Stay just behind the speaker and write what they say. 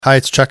Hi,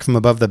 it's Chuck from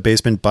Above the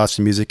Basement,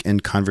 Boston Music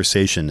in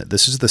Conversation.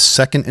 This is the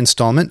second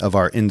installment of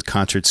our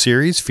in-concert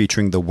series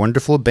featuring the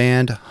wonderful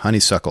band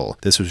Honeysuckle.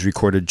 This was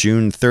recorded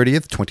June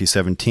 30th,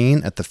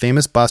 2017 at the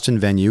famous Boston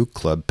venue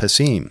Club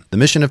Passim. The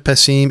mission of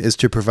Passim is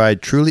to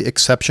provide truly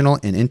exceptional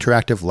and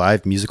interactive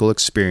live musical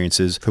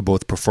experiences for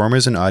both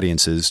performers and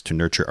audiences, to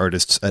nurture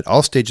artists at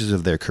all stages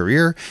of their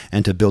career,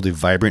 and to build a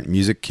vibrant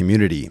music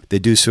community. They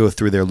do so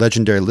through their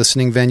legendary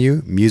listening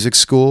venue, music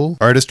school,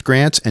 artist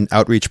grants, and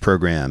outreach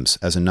programs.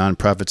 As a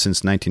nonprofit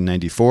since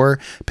 1994,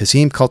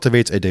 Passim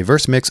cultivates a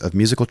diverse mix of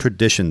musical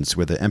traditions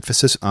with an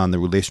emphasis on the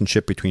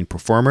relationship between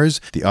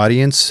performers, the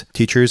audience,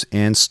 teachers,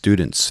 and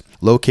students.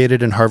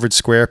 Located in Harvard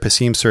Square,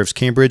 Passim serves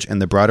Cambridge and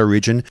the broader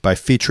region by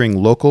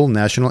featuring local,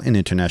 national, and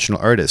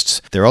international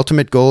artists. Their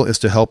ultimate goal is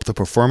to help the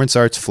performance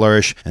arts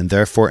flourish and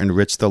therefore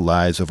enrich the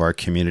lives of our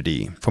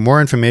community. For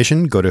more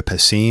information, go to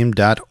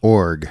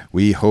passim.org.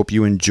 We hope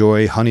you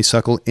enjoy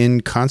Honeysuckle in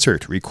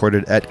concert,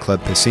 recorded at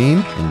Club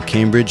Passim in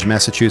Cambridge,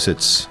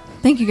 Massachusetts.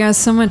 Thank you guys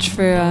so much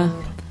for a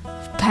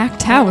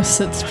packed house.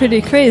 It's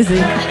pretty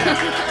crazy.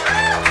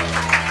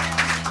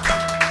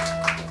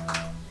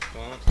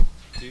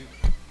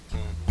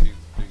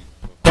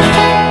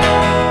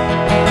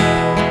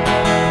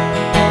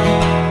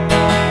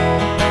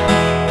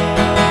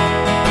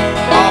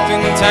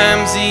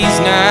 Oftentimes these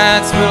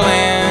nights will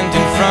end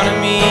in front of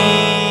me,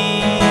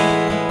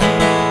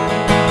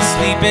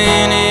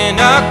 sleeping in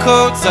our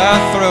coats,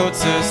 our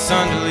throats are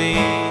sunderly.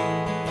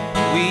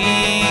 We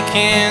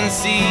can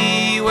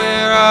see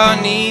where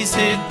our knees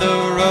hit the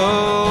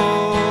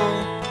road,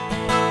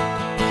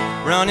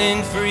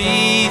 running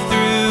free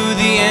through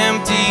the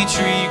empty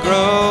tree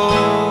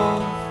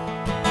grove.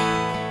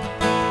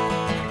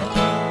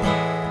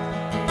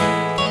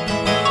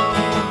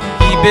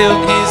 He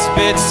built his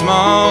bed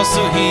small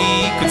so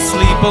he could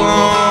sleep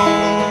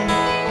alone,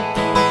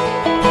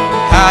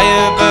 high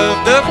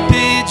above the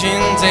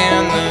pigeons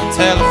and the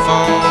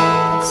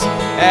telephones,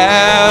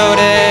 out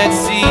at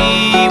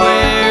sea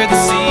where the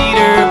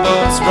cedar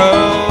boats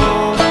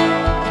row,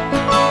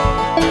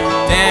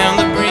 down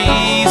the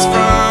breeze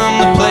from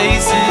the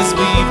places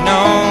we've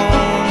known.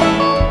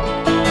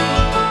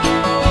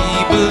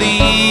 He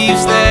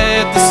believes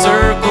that the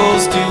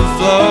circles do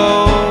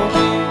flow,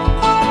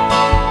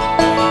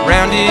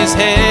 round his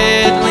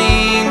head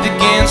leaned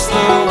against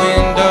the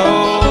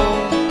window.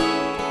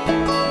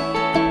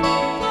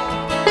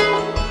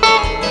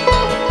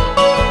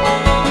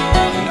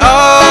 And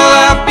all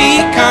I've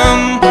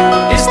become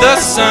is the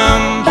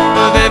sum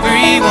of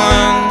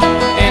everyone,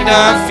 and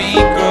our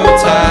feet grow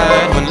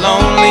tired when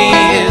lonely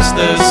is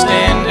the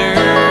standard.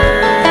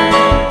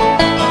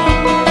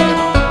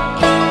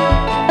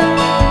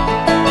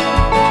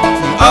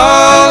 From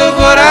all of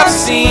what I've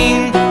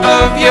seen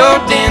of your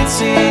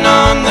dancing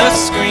on the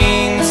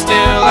screen,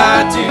 still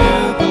I do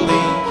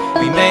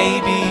believe we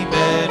may be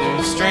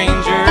better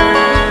strangers.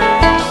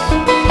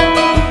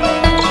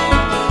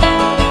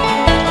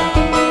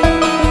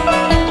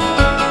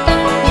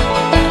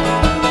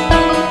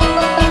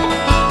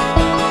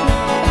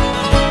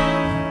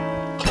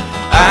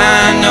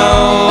 I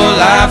know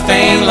life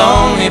ain't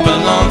lonely but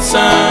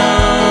lonesome,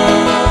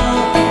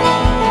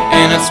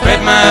 and I'd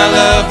spread my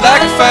love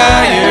like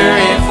fire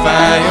if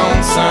I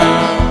owned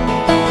some.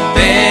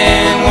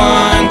 Then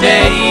one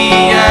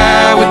day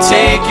I would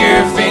take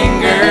your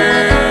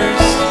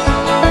fingers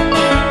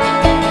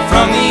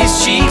from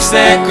these cheeks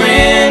that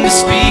grin to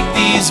speak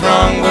these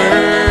wrong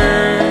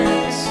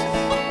words.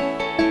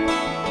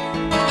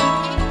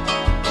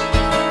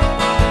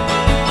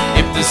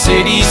 If the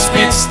city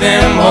spits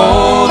them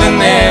whole, then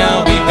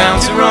they'll be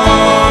bound to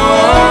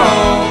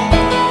roam.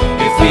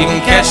 If we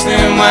can catch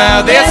them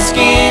while their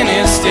skin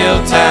is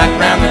still tight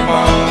round their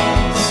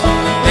bones,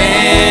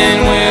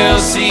 then we'll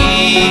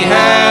see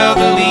how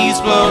the leaves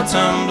blow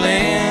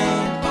tumbling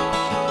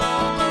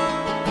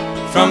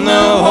from the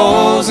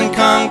holes in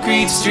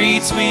concrete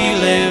streets we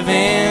live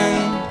in,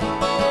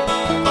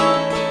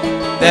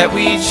 that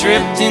we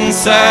tripped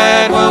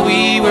inside while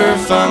we were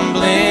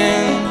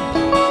fumbling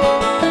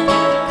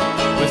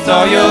with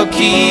all your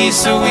keys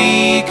so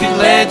we could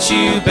let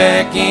you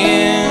back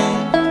in.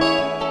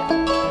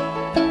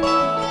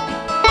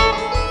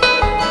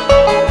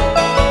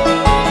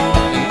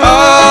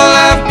 All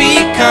I've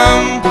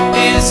become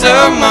is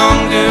a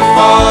monger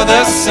for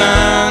the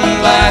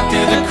sunlight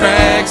through the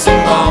cracks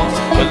and walls,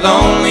 but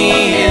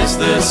lonely is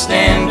the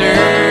standard.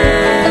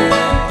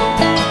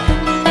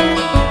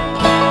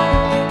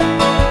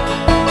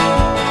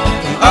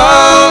 And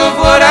all of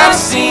what I've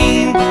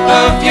seen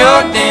of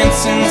your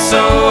dancing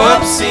so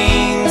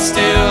obscene,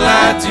 still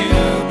I do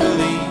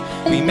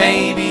believe we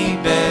may be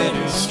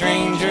better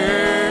strangers.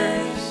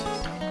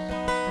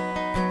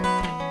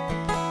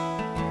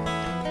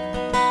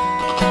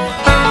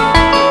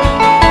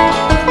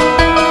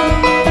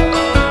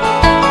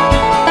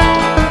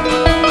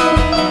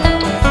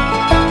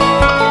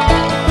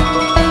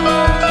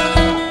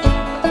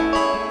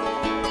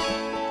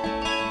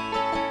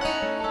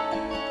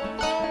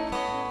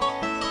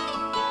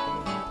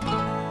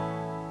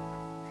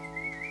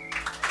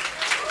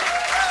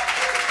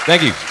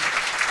 Thank you.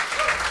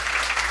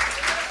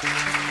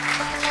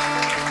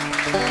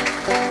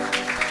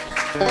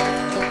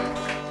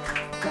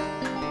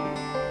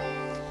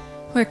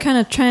 we're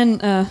kind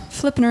of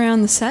flipping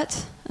around the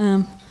set.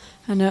 I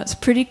know it's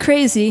pretty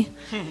crazy.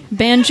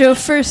 Banjo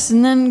first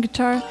and then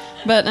guitar.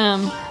 But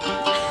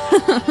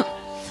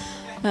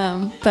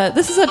but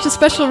this is such a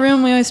special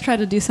room. We always try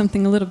to do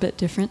something a little bit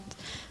different.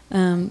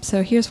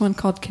 So here's one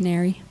called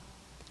Canary.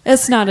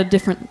 It's not a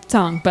different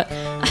song, but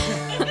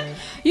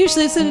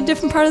usually it's in a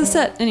different part of the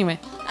set. Anyway.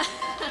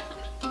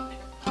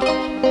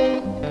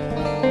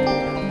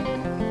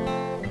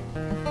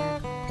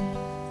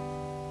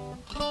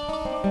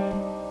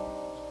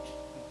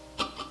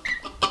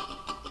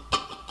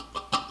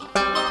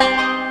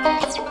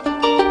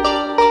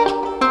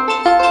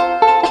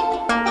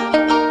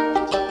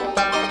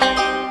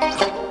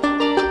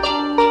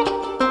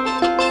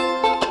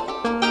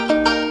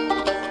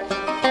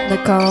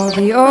 Lick all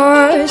the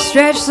oars,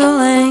 stretch the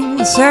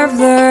lengths of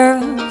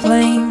the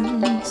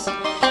plains,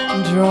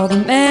 and draw the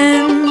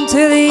men to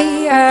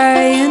the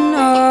iron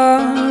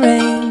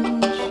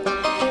orange.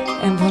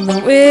 And from the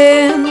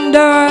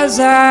windows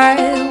I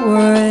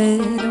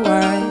would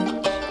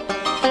watch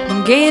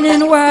them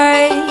gaining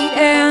white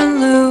and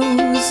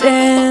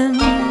losing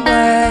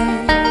black.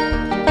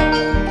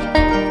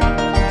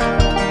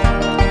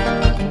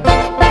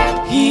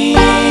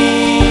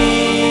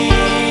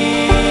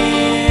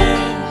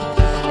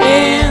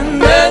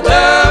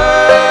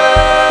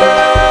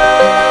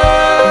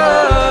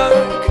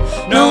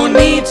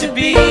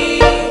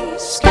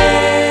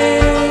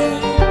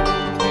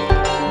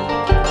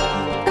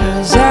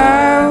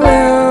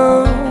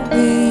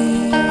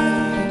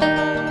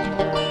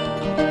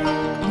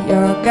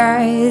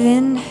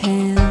 Guiding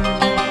hand.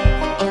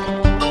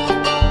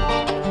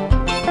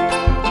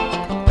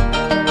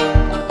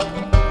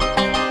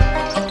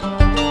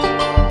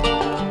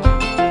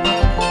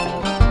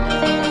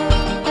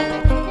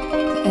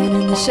 And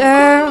in the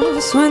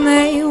shadows when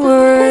they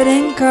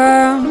wouldn't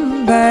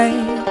come back,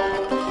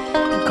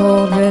 the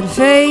cold red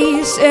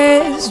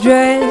faces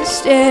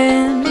dressed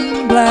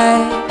in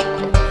black,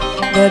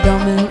 the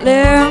dormant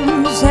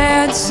limbs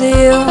had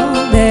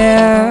sealed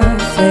their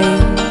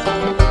fate.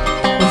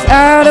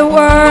 Without a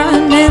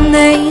warning,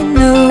 they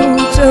knew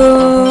too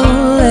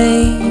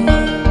late.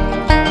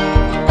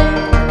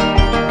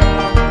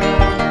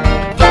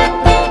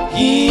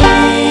 Here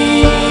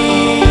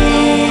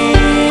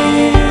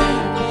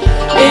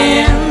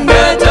in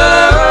the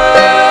dark,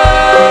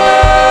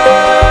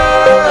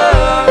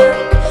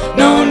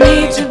 no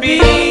need to be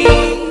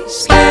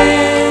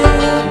scared,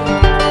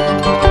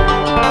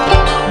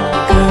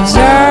 'cause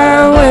I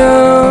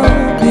will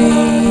be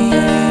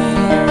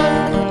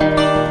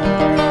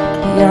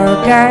your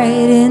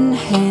guiding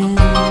hand.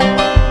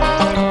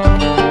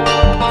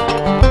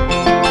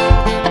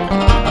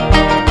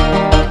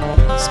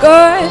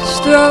 Scorched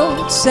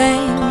throats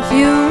sang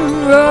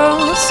funeral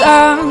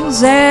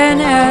songs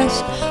and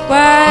asked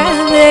why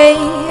they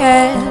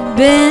had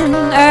been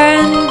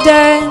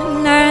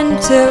undone,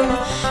 until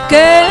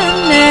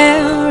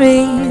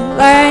canary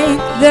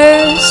like the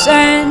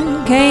sun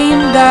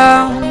came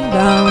down,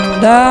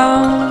 down,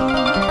 down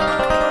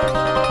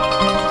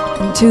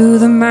into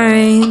the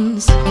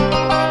mines.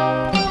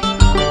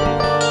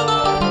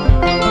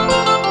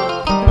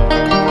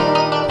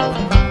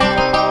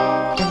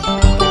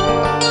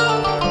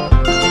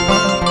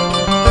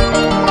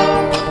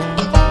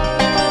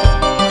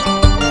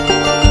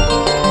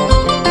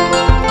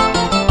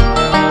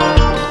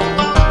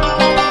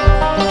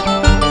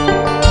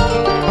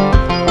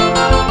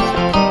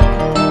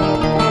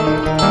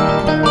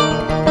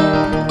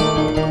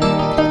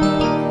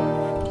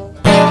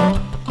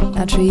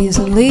 Trees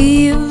and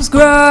leaves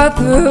grow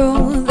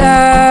through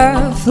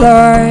the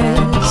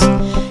floors,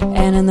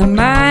 and in the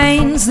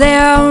mines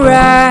they'll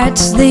rot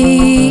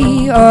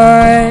the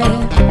ore.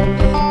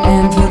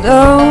 And for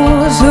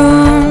those who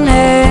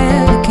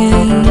never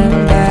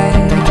came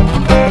back,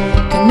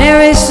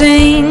 canary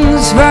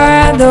sings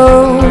for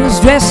those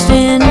dressed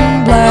in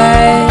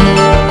black.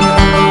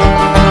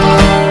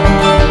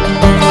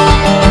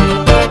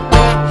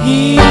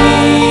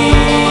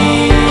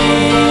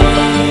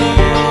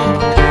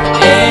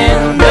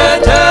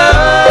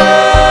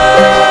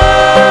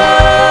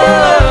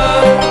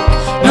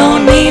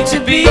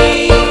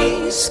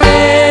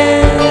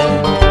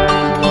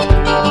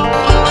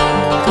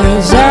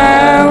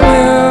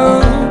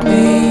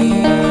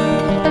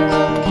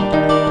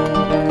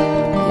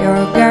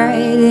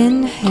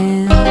 Guiding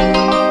hand.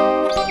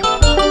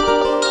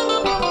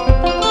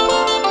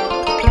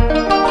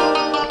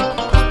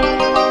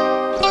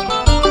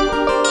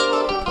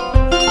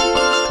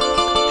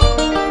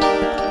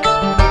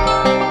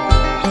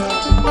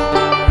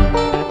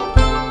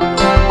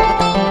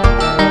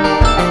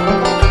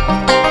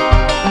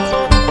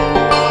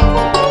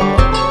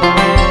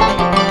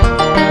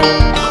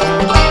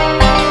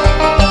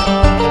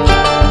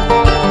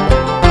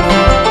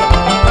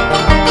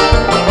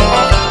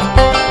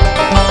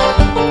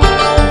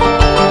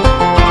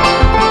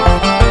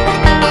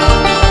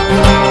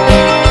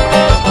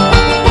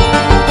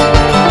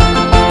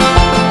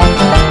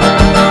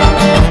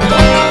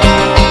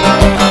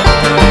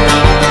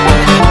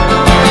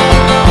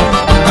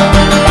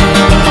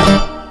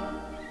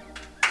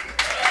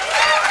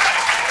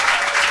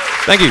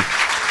 Thank you.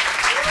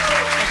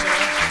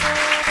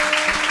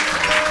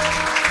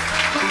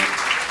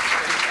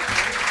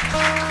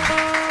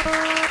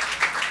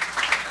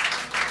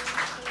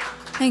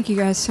 Thank you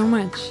guys so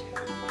much.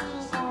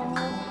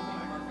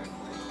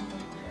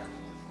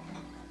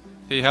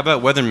 Hey, how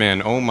about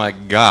Weatherman? Oh my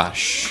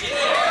gosh.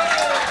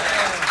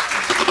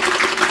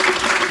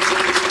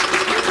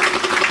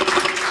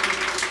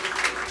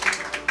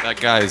 That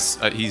guy's,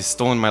 he's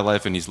stolen my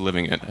life and he's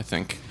living it, I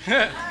think.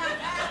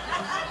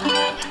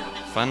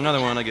 Find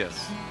another one, I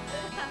guess.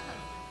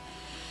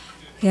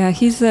 Yeah,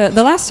 he's the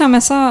last time I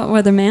saw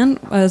Weatherman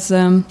was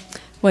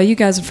well, you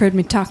guys have heard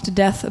me talk to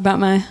death about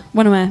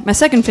one of my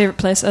second favorite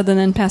place other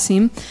than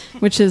Passim,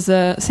 which is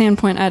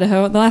Sandpoint,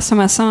 Idaho. The last time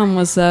I saw him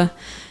was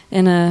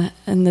in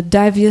the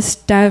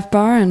diviest dive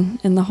bar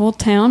in the whole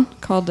town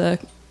called the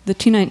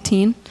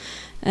 219,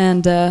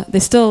 and they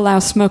still allow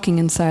smoking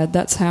inside.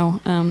 That's how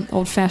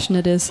old-fashioned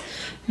it is.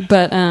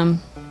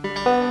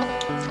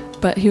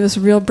 But he was a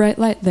real bright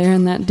light there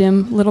in that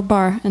dim little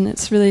bar, and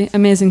it's really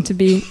amazing to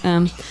be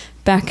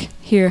back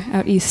here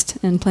out east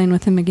and playing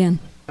with him again.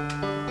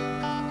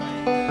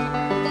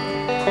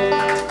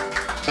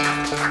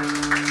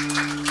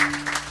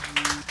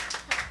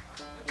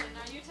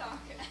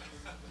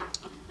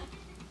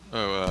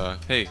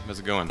 Hey, how's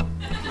it going?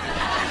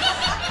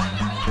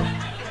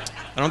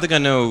 I don't think I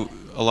know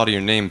a lot of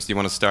your names. Do you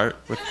want to start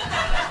with?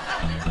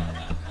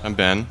 I'm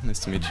Ben. Nice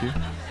to meet you.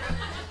 Hi,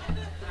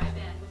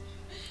 Ben.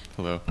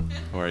 Hello.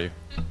 How are you?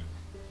 All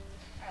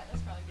right,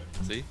 that's probably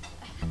good. See?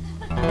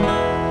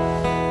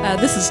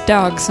 This is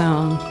Dog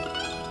Song.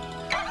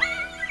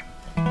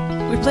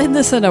 We played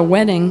this at a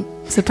wedding,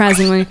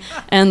 surprisingly,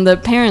 and the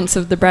parents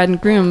of the bride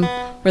and groom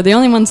were the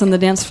only ones on the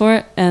dance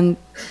floor, and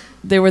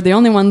they were the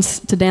only ones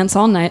to dance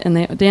all night, and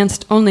they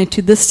danced only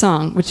to this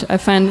song, which I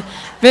find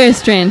very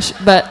strange,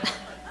 but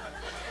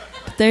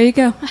there you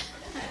go.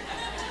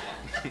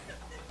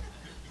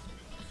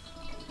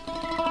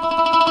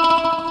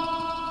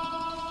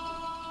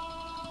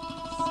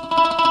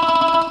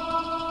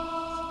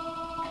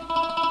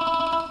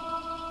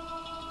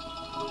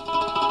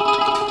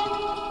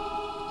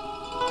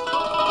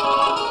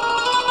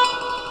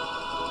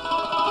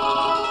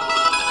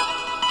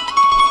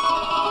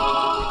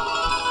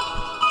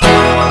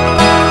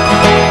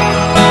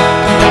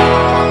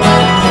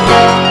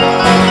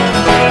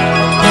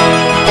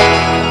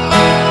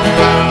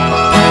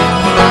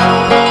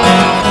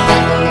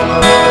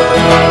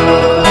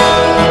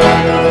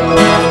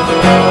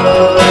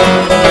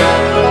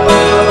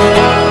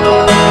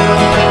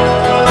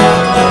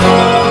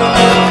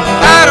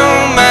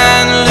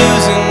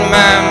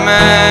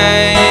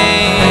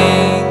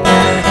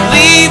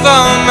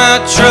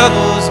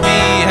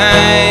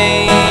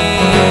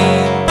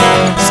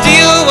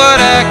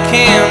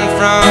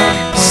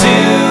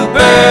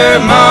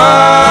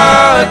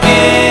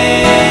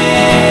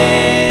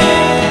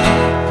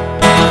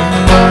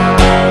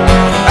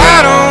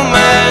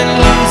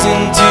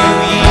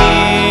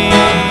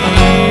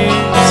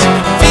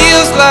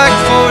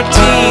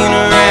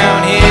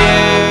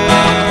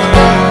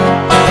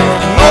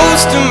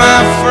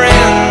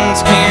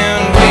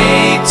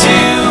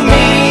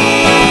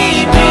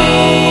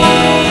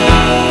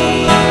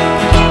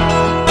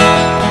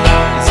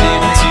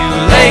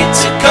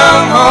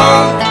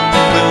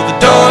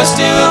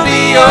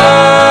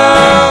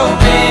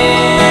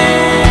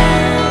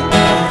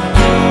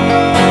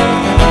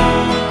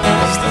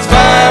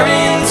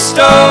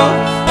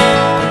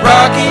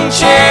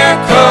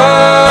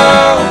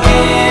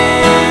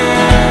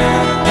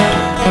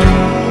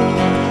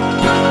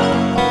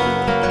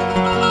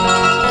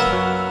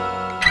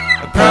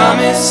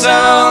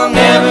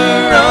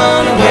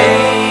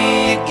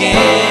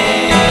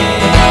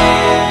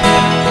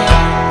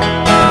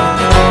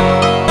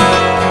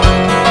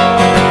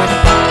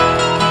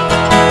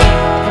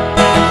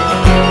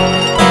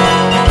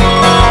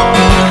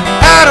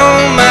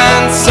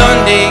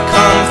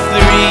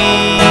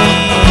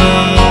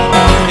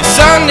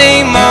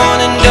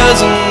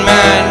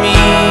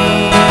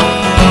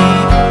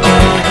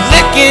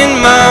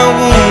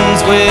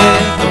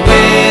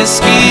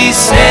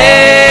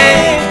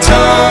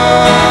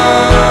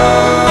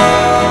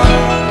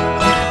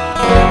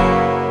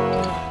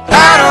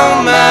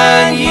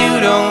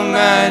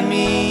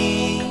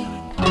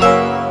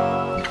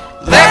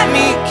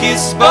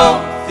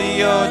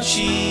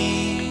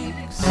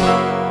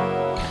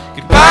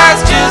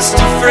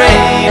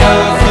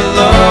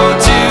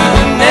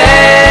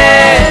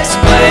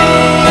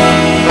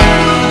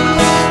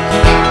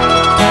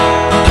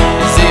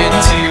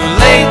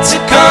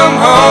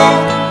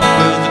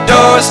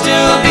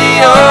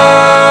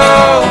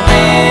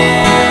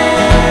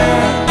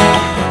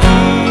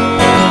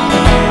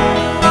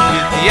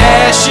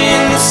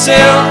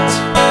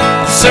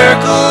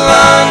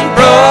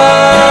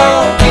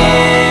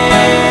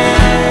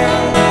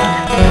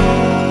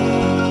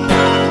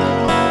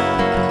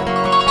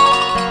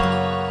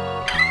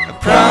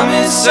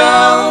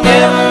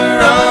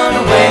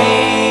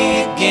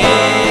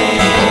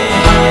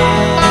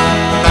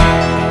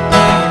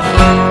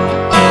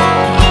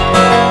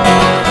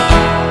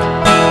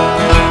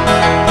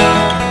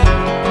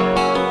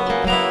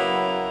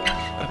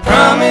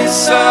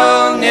 promise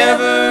I'll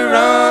never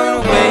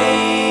run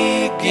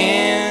away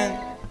again.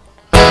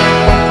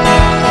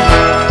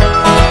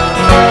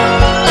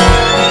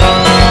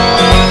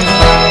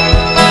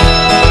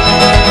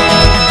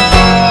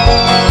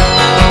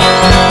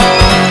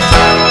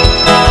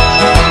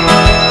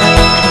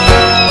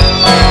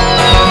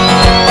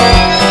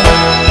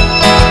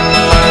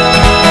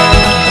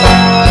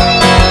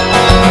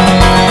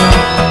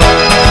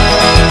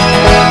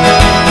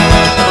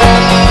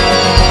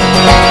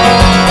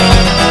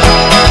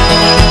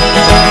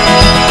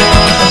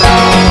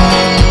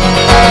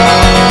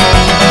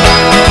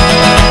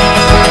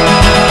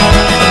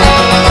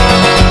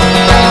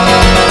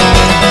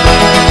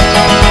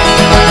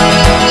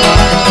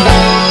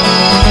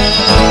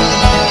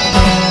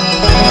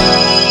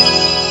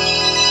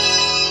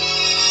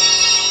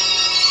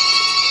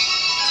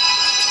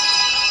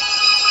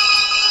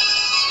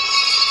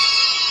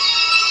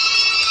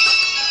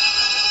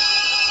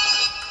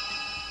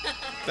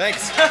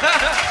 Thanks.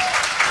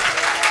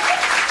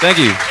 Thank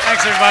you.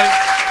 Thanks, everybody.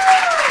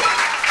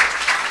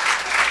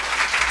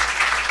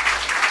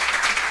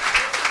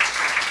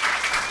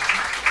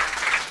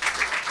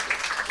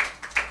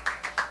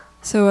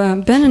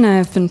 So Ben and I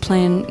have been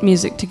playing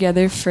music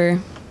together for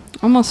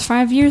almost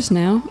 5 years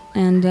now,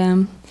 and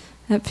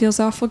that feels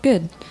awful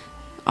good.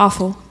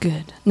 Awful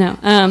good. No.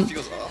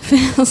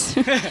 Feels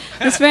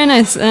it's very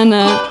nice. And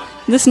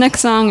this next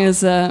song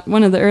is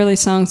one of the early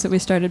songs that we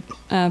started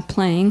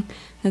playing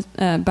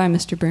by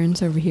Mr.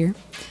 Burns over here.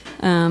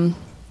 And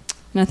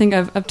I think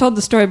I've told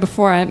the story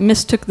before. I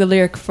mistook the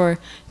lyric for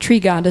Tree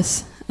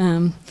Goddess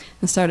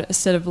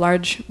instead of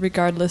Large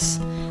Regardless,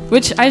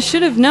 which I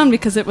should have known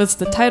because it was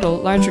the title,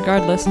 Large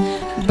Regardless.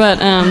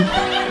 But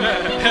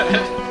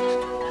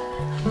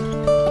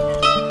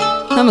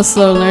I'm a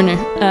slow learner.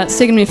 It's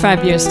taken me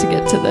 5 years to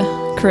get to the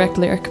correct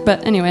lyric.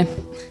 But anyway.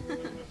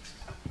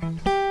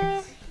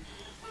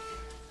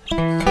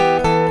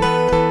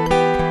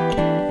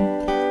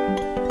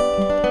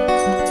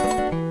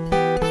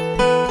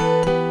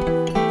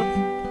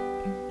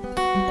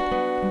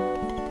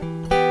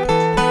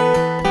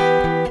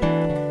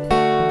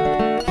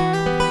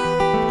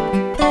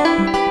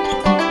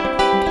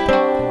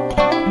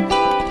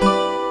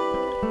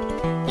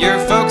 Your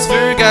folks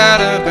forgot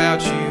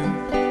about you,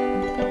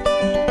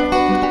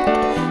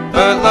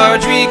 but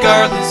large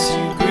regardless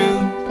you grew,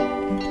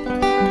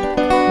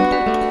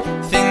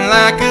 thin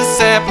like a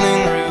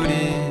sapling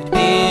rooted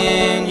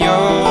in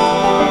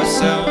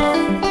yourself.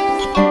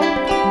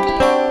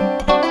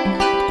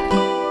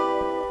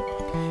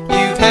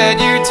 You've had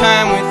your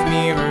time with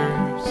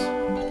mirrors,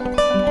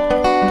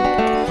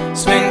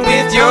 spent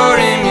with your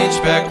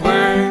image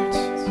backwards,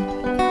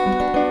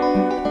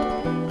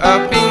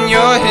 up in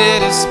your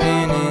head a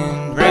spinning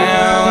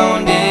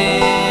round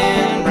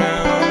and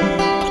round.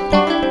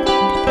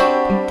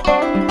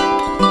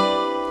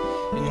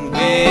 And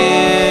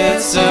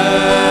with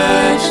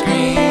such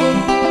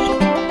green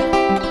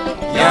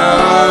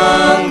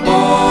young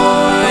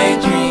boy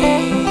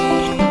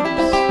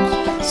dreams,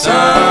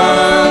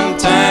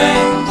 sometimes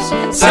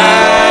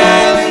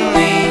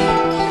silently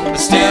I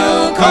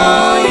still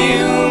call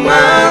you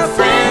my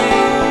friend.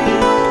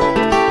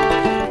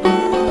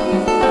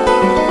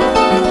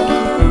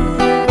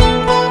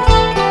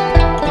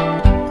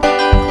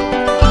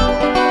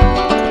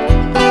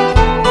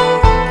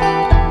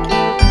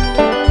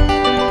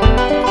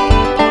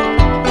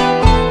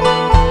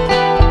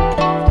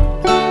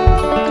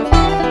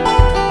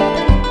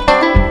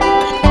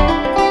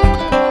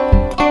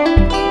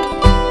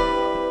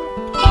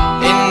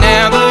 And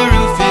now the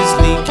roof is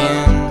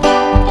leaking,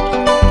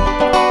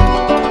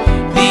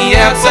 the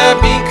outside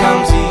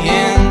becomes the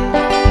end.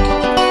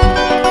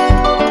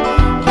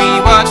 We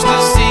watch the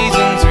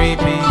seasons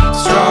repeat,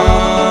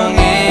 strong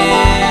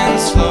and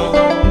slow.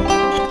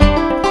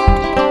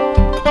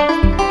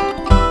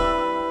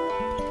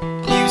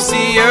 You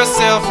see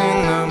yourself in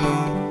the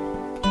moon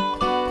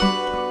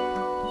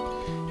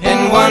and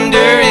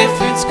wonder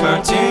if it's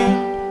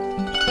cartoon.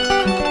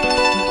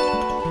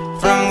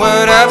 From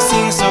what I've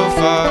seen so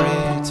far,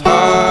 it's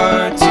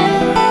hard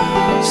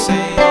to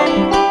say.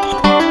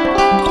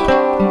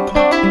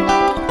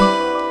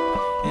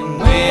 And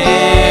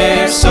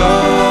we're so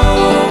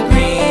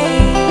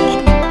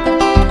green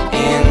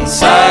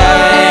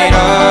inside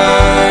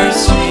our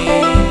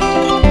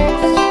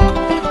sleeves,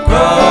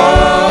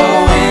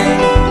 growing,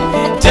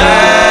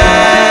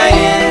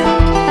 dying.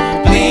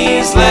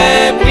 Please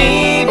let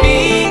me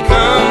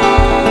become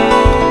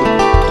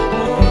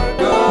more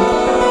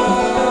gold.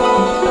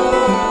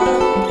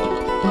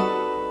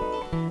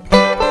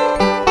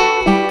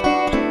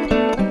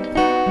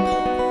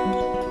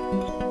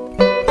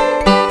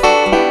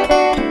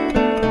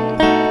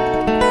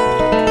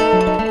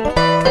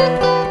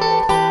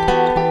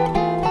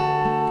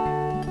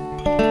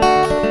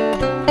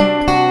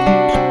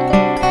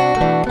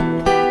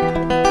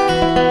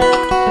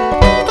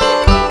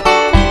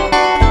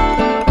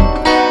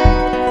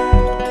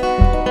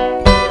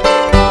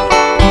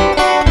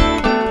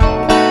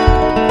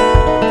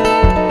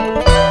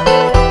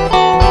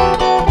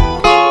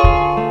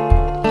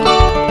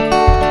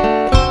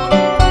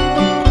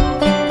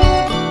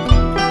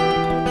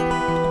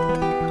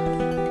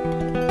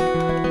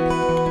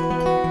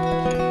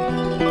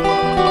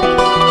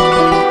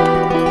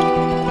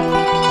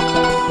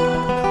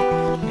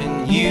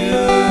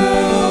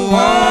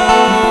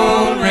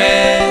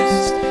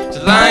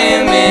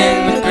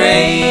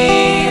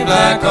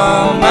 like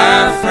all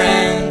my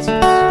friends.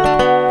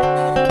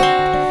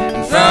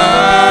 And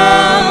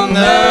from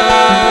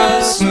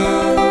the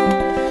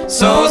smooth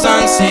soles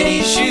on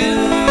city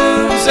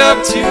shoes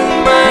up to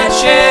my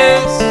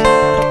chest,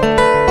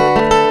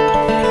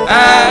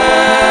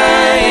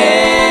 I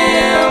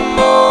am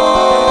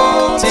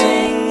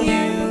molding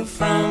you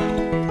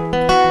from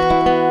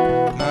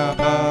my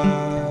body.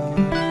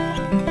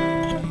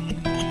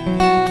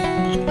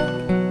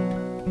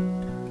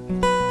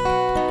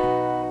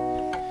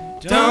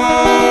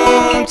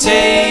 Don't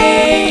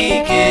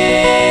take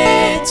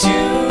it too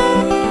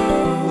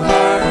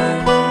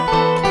hard.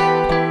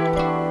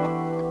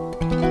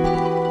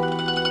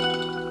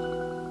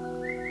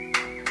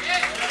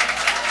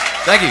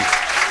 Thank you.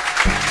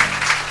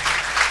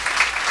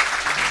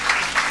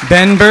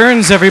 Ben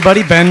Burns,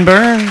 everybody, Ben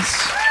Burns.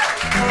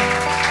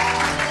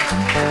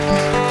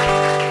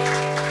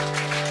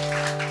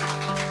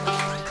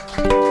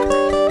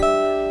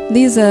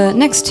 These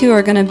next two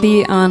are going to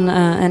be on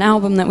an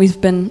album that we've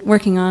been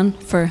working on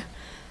for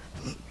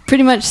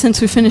pretty much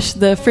since we finished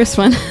the first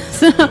one.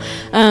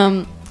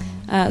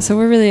 So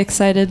we're really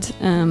excited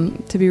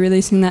to be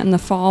releasing that in the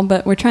fall,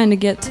 but we're trying to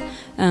get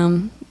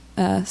some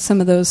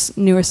of those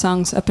newer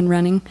songs up and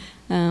running.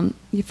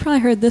 You've probably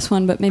heard this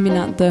one, but maybe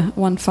not the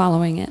one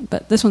following it.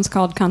 But this one's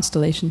called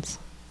Constellations.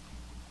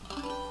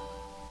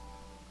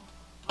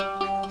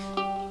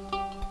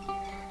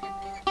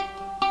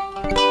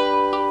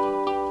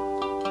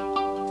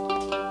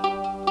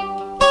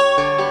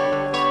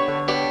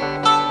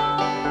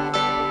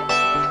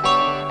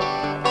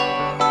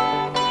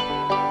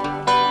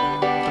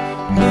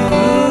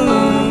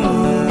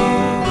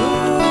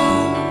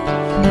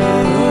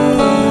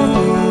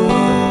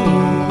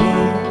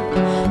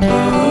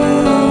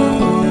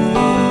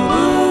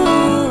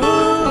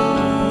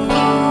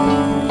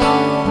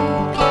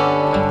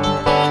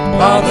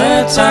 All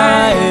the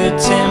tired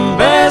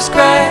timbers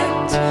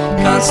cracked,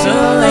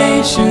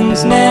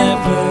 constellations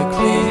never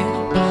clear.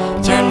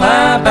 Turn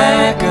my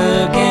back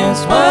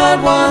against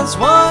what once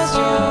was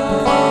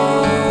yours.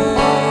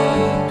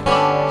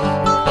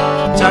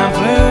 Time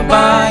flew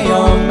by,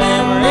 your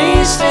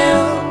memory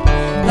still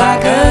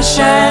like a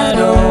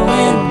shadow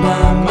in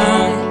my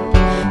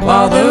mind,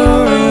 while the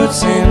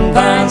roots and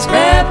vines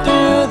grab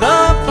through the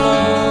floor.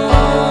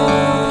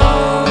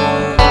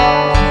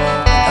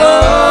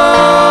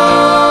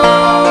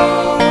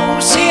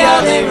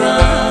 They run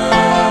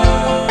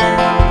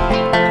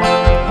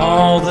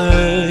all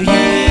the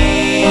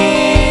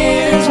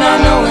years, not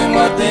knowing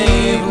what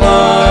they've lost.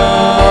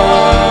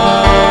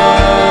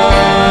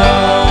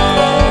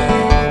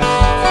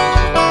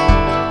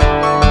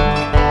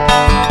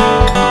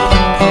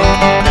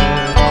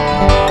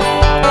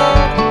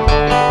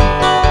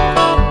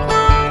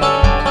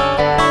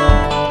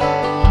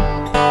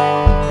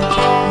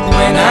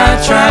 When I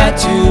tried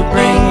to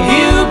bring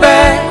you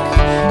back,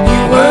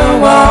 you were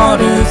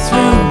water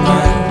through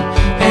my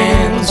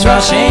hands,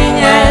 rushing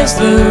as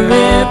the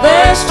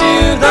rivers to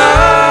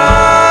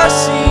the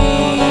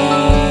sea.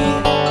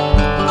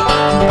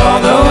 All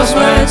those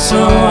words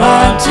so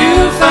hard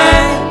to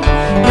find,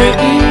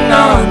 written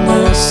on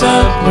the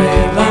subway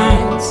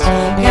lines,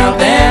 count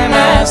them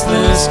as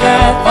the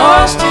sky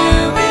falls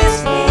to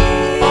its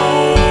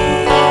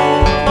knees.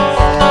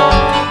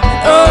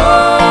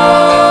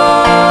 Oh,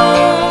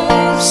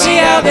 see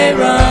how they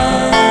run.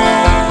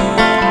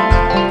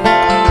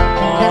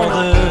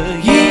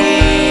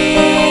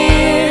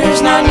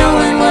 Not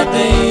knowing what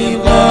they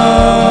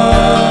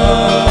lost.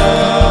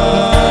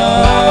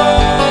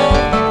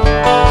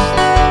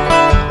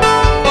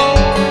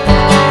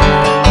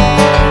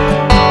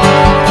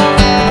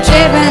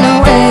 Chasing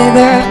away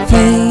their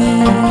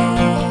pain,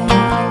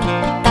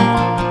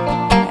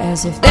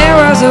 as if there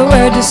was a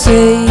word to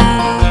say.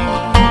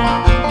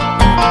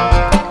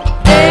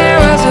 There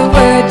was a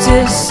word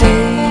to say.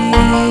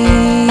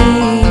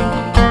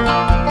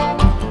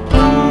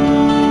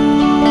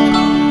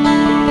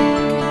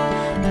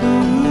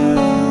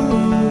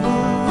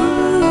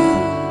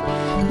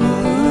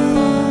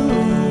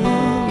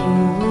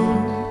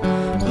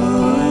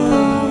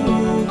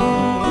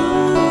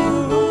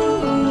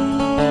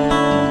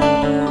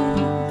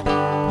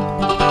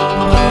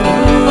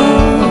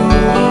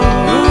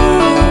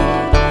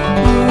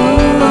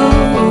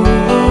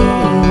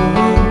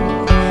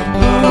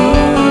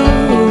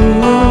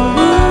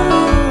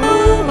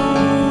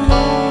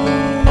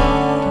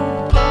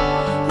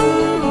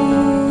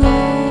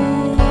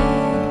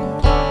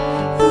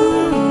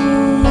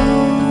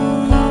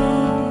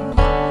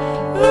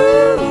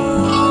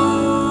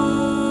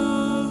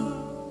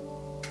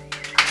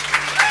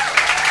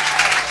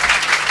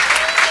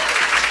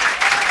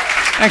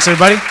 Thanks,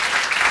 everybody.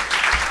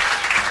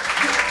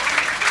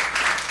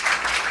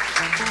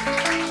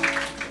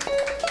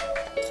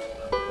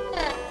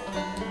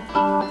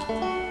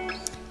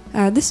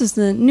 This is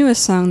the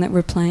newest song that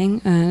we're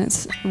playing.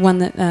 It's one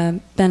that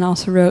Ben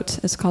also wrote.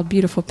 It's called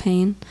Beautiful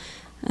Pain.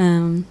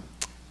 Yeah,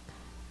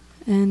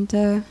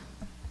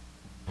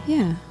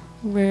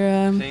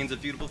 we're... Pain's a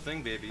beautiful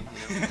thing, baby.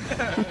 You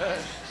know?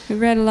 we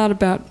read a lot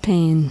about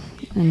pain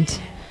and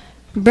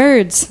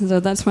birds. So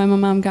that's why my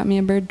mom got me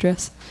a bird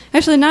dress.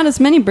 Actually, not as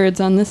many birds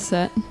on this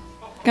set.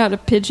 Got a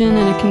pigeon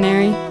and a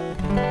canary.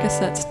 I guess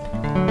that's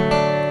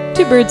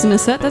 2 birds in a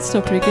set. That's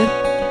still pretty good.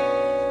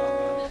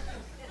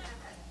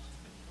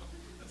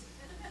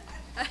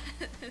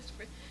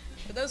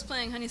 For those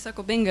playing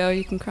Honeysuckle Bingo,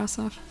 you can cross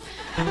off.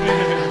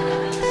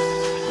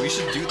 We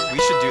should do that.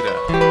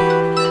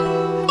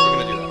 We're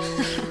gonna do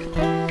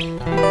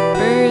that.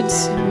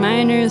 Birds,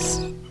 miners,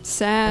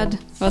 sad.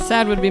 Well,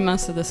 sad would be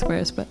most of the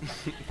squares, but...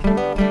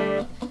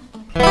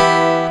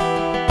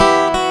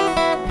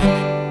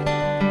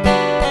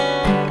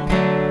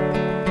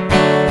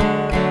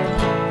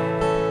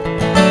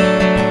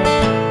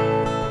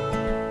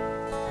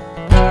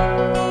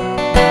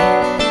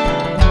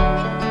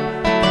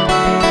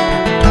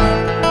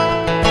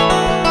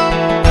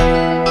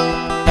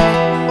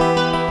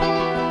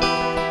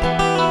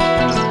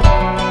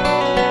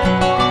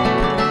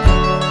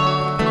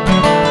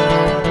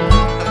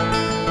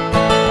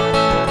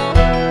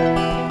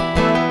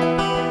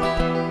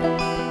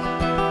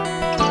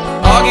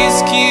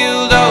 August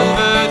keeled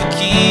over the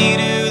key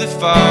to the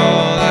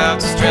fall,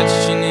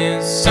 outstretching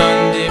his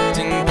sun-dipped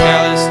and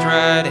calloused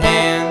right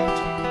hand.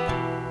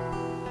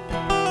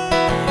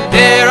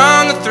 There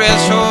on the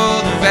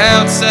threshold of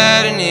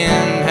outside and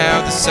in,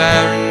 how the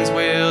sirens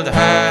wailed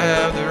high,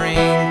 how the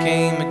rain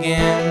came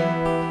again.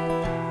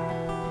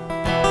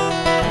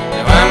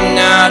 Now I'm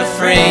not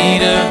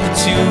afraid of the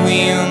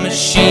two-wheel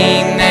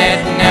machine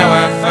that now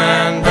I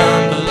find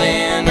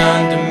rumbling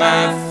under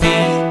my feet.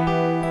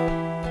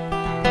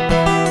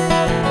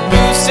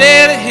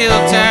 Said a hill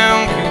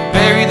town could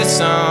bury the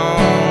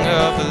song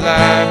of the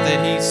life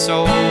that he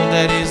sold,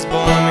 that his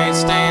boy may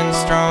stand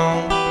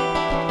strong.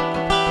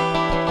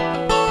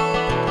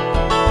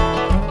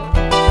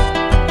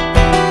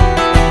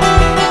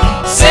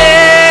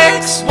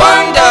 $6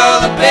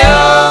 $1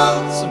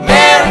 bills,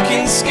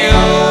 American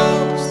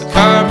skills, the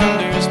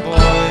carpenter's boy.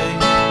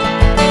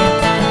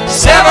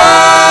 7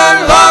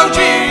 long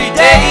dreary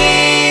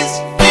days,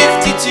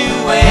 52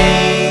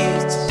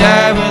 ways to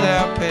die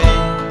without pay.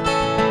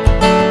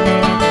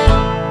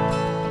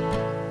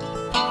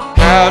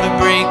 How to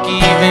break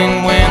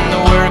even when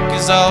the work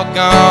is all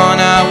gone.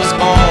 I was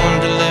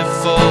born to live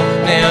full,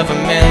 never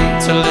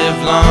meant to live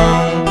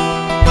long.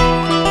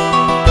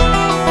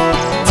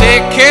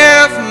 Take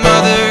care of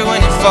mother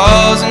when it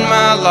falls in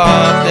my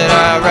lot, that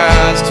I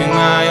rise to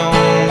my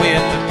own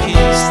with the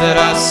peace that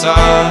I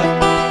sought.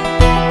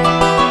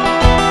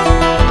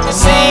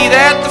 See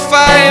that the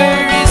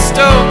fire is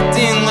stoked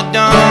in the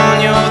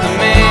dawn. You're the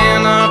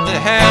man of the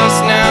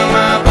house, now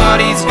my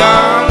body's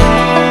gone.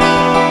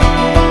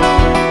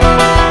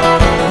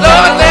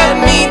 Lord, let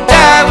me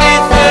die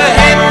with a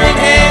hammer in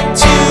hand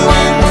too.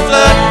 When the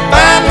flood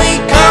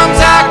finally comes,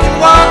 I can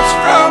watch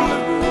from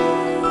the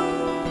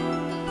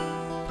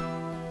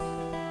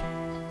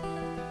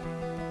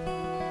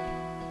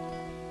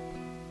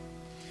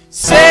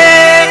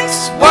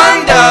 $6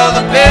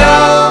 $1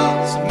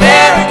 bills,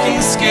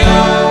 American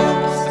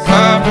skills, the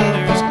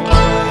carpenter's boy.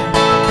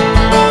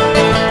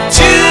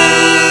 2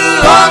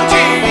 long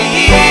dreary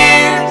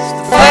years,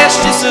 the flesh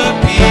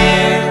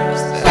disappears,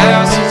 the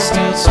houses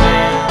still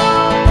stand.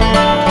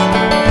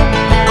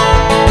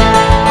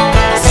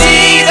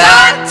 See the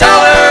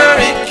dollar,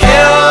 it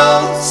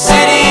kills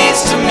cities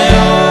to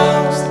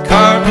mills, the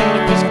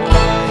carpenter's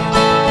boy.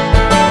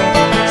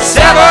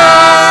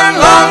 7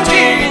 long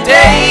dreary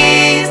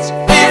days,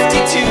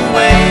 52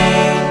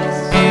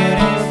 ways,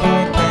 beautiful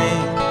thing.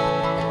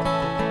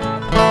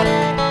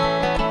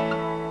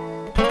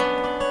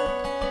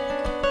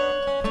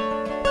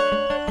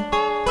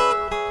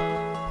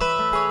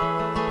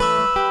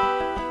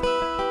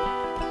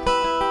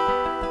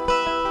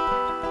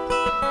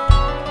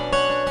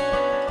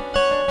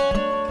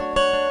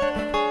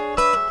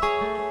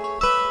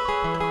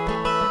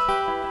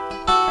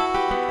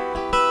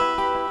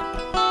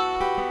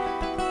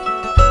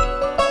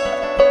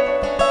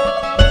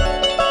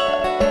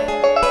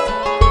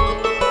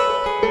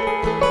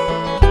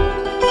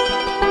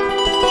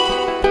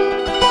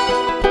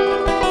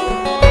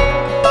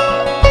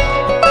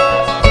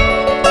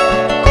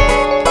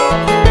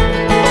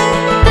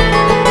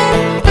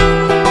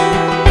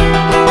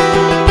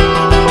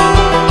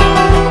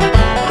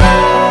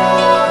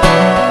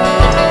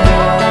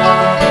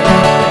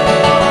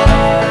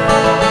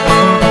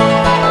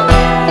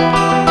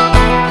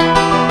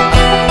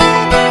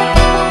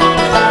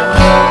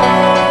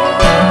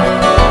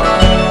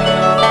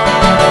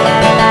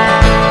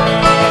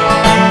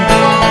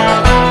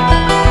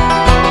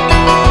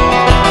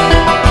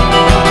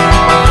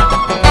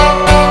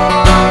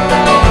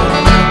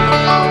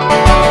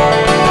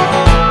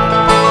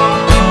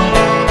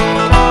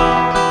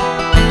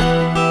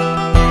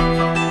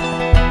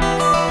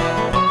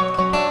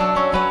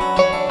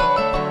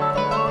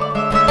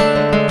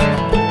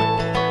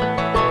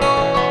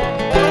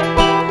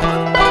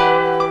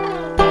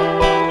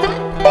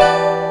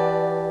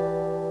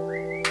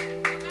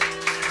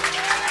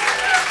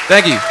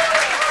 Thank you.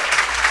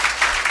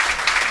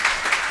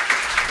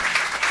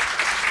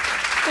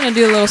 I'm going to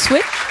do a little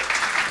switch.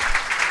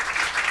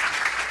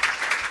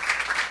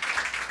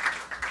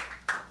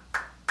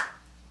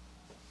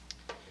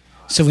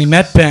 So we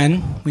met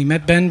Ben. We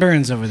met Ben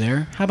Burns over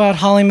there. How about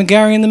Holly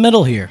McGarry in the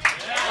middle here?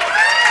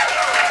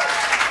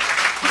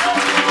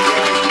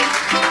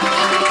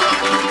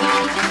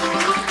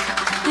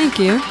 Thank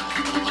you.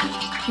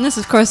 And this,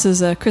 of course, is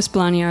Chris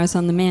Blaniars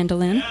on the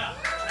mandolin.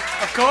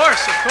 Of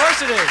course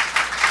it is.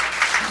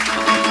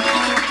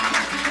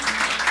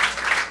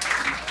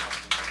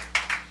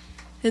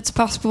 It's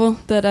possible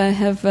that I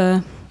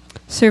have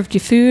served you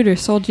food or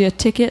sold you a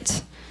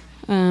ticket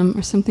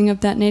or something of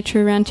that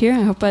nature around here.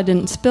 I hope I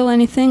didn't spill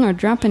anything or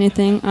drop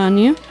anything on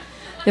you.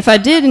 If I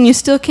did and you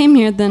still came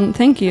here, then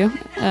thank you.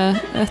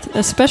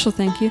 A special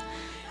thank you.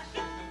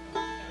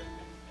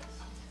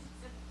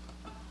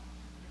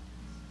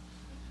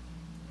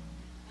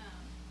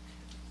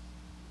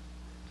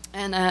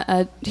 And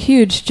a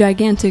huge,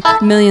 gigantic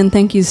million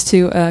thank yous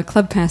to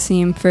Club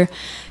Passim for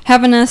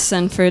having us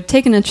and for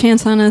taking a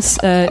chance on us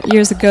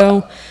years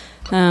ago.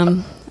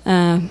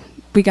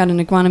 We got an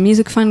Iguana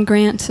Music Fund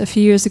grant a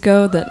few years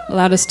ago that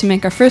allowed us to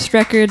make our first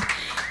record,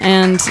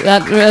 and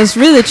that has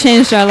really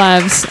changed our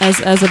lives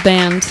as a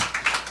band.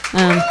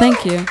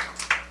 Thank you.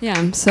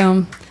 Yeah,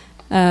 so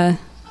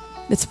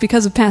it's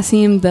because of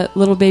Passim that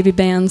little baby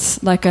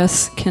bands like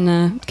us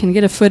can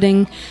get a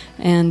footing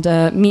and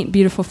meet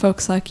beautiful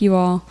folks like you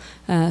all.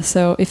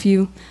 So if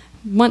you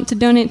want to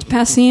donate to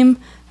Passim,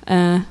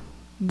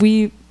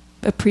 we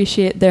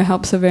appreciate their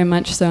help so very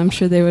much, so I'm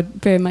sure they would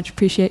very much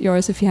appreciate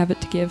yours if you have it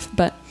to give.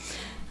 But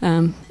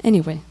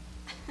anyway,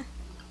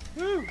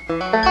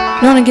 I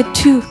don't want to get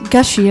too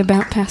gushy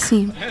about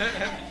Passim.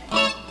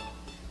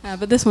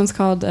 But this one's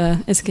called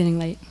It's Getting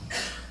Late.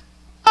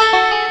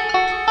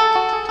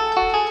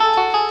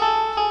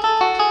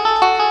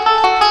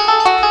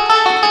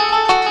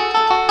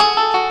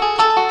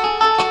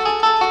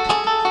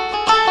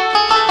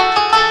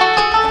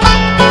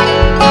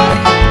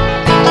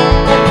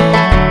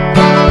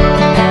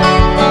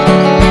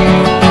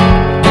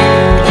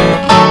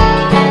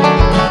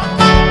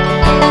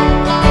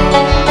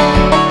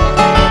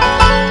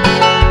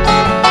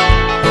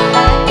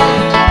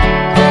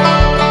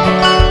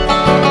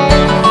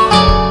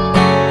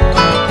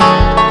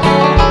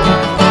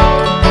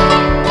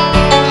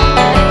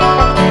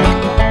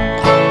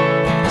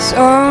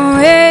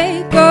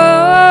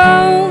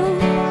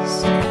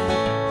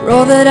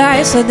 The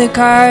dice, let the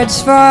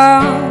cards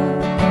fall.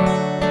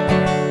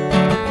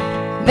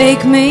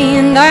 Make me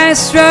a nice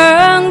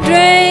strong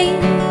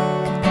drink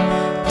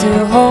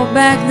to hold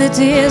back the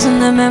tears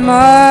and the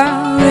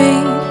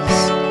memories.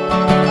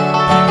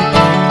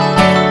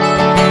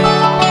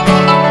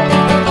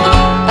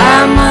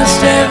 I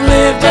must have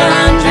lived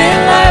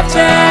 100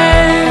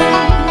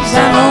 lifetimes.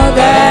 I know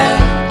that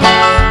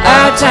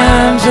our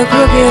time's a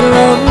crooked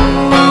road,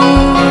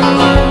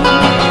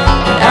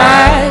 and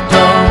I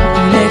don't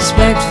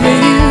expect for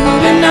you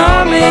to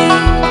know me,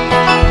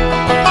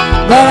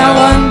 but I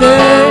wonder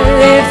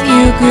if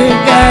you could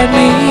guide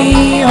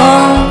me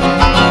home.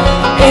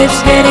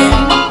 It's getting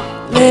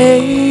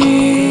late.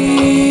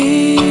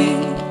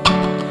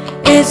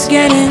 It's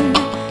getting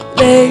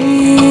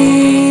late.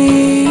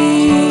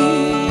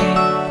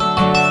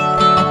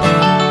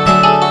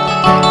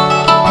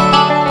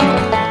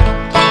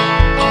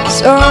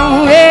 So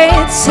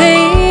it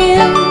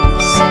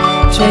seems,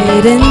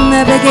 trading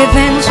the picket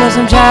fence for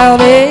some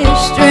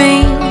childish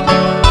dream.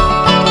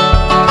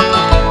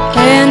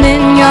 And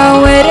in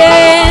your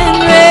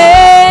wedding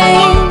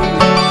ring,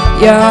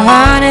 you're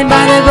haunted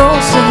by the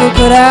ghosts of who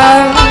could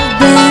have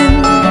been.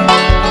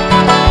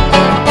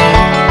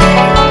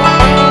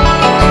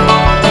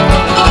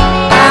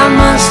 I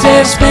must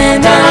have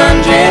spent 100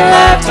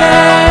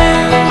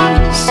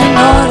 lifetimes to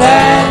know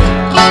that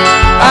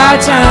our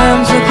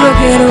time's a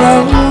crooked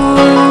road,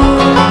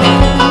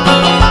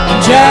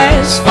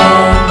 just for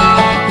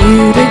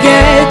you to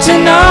get to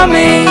know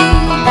me.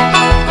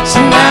 So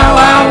now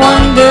I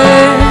wonder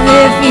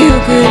if you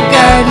could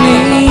guide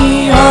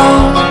me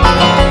home.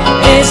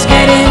 It's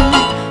getting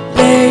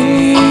late.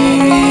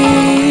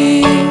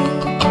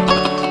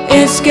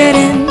 It's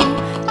getting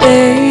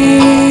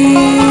late.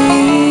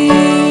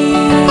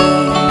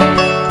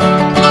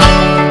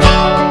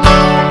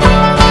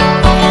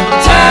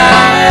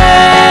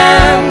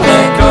 Time,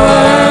 let go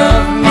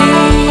of me.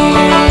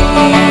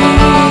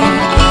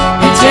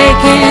 You're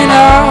taking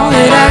all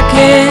that I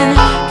can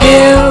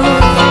give.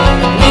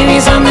 Leave me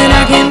something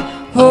I can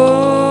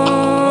hold.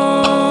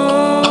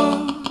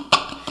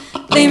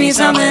 Leave me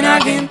something I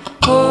can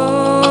hold.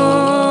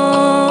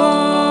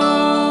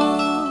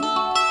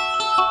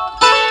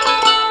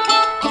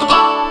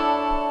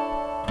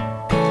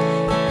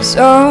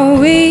 So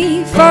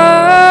we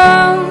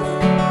fall,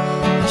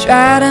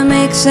 try to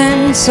make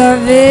sense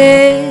of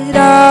it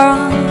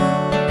all.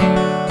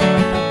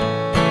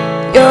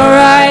 Your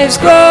eyes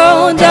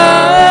grow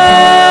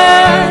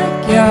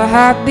dark, your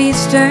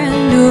heartbeats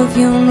turn to a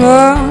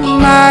funeral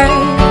march.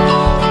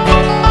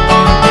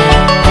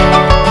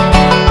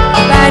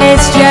 But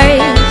it's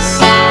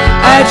just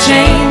a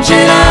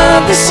changing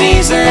of the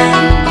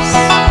seasons.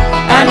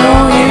 I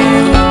know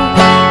you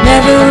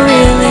never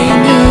really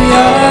knew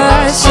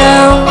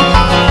yourself,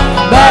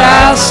 but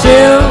I'll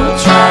still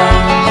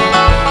try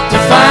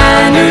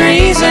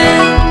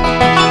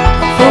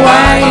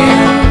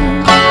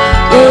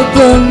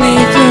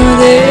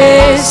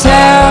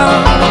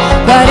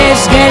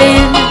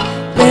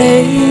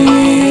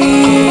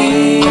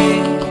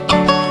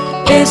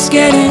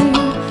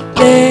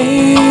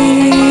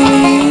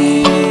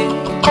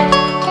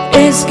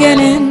is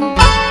getting.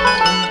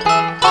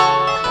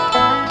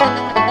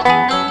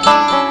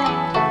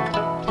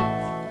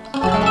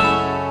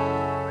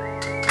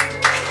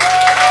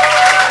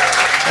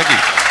 Thank you.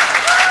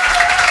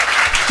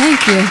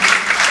 Thank you.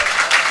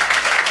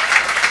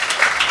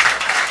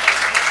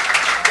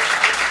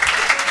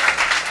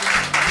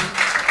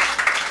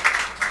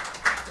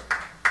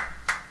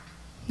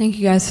 Thank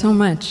you guys so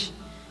much.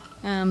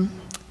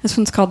 This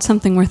one's called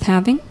Something Worth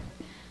Having.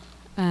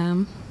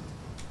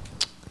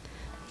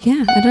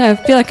 Yeah, I don't know. I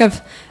feel like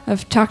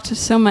I've talked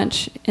so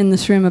much in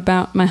this room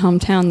about my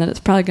hometown that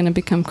it's probably going to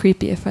become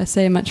creepy if I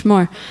say much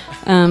more.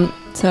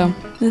 So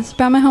this is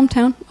about my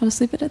hometown. I'll just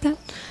leave it at that.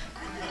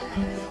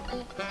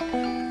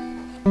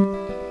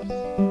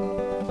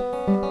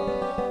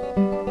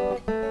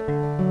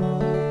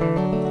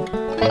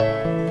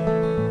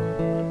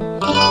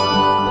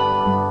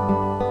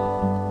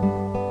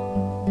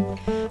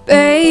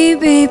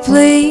 Baby,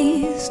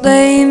 please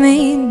lay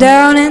me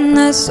down in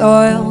the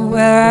soil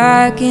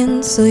where I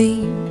can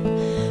sleep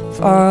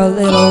for a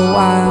little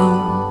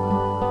while.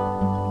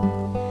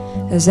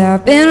 As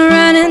I've been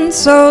running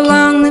so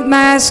long that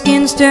my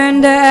skin's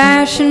turned to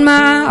ash and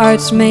my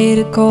heart's made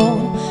of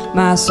coal,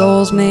 my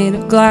soul's made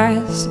of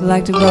glass. I'd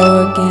like to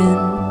go again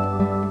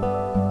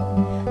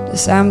to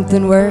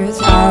something worth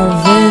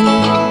having.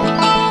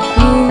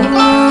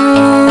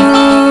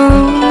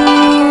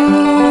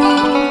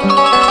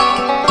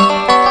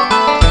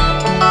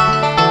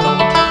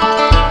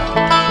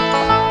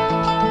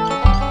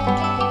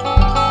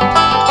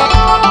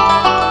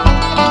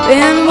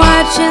 Been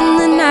watching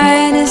the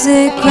night as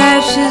it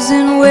crashes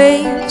in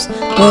waves,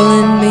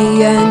 pulling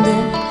me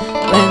under,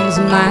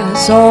 cleansing my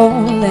soul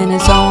in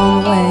its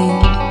own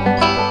way.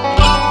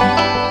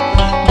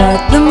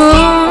 But the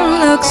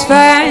moon looks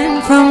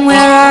fine from where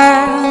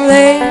I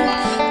lay,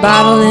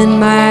 bottle in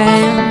my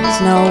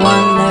hands, no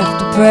one left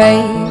to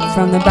pray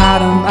from the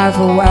bottom of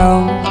a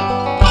well.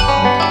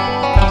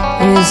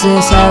 Is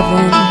this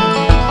heaven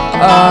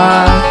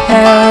or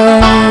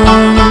hell?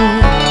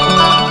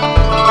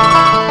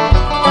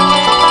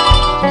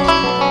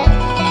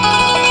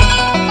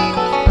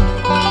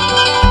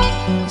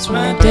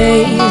 My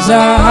days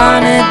are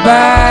haunted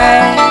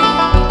by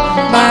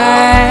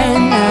my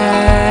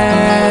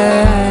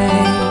nights.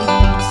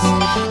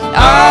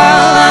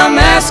 All I'm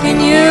asking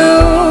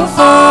you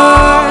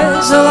for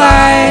is a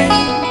light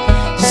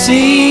to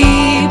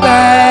see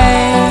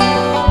bright.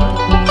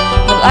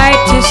 I'd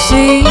like to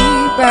see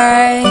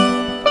bright.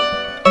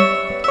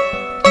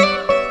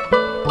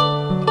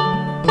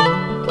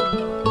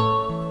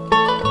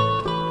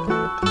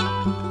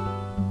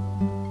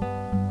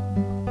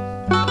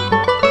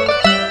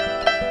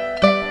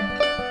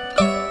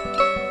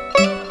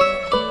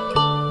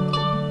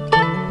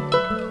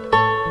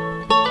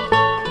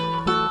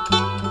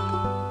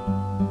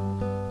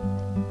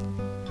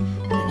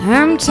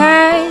 I'm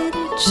tired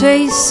of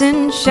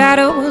chasing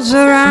shadows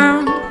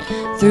around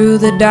through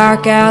the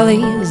dark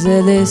alleys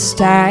of this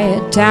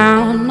tired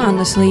town on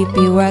the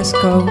sleepy west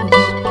coast.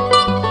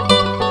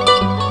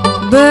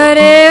 But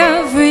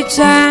every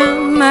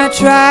time I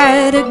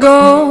try to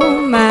go,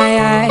 my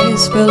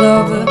eyes spill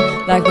over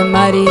like the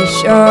muddy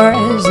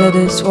shores of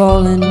the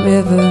swollen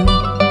river.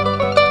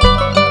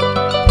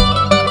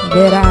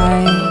 Did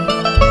I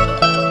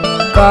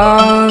go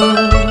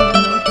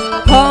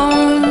home?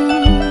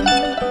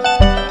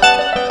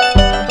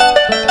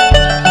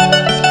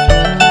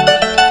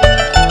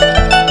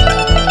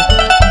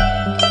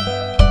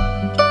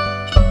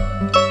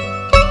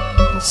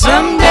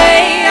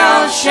 Someday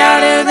I'll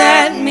shatter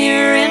that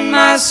mirror in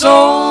my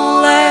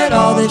soul, let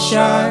all the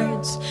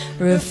shards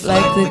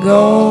reflect the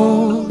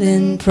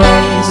golden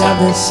praise of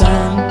the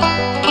sun.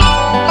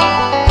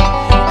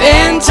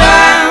 Then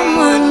time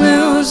would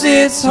lose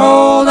its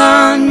hold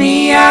on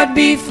me, I'd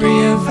be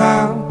free of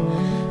how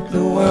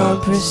the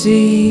world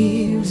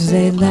perceives.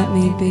 They'd let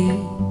me be,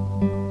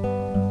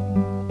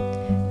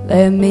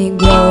 let me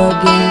grow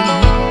again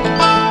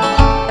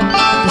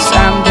to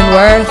something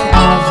worth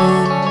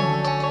having.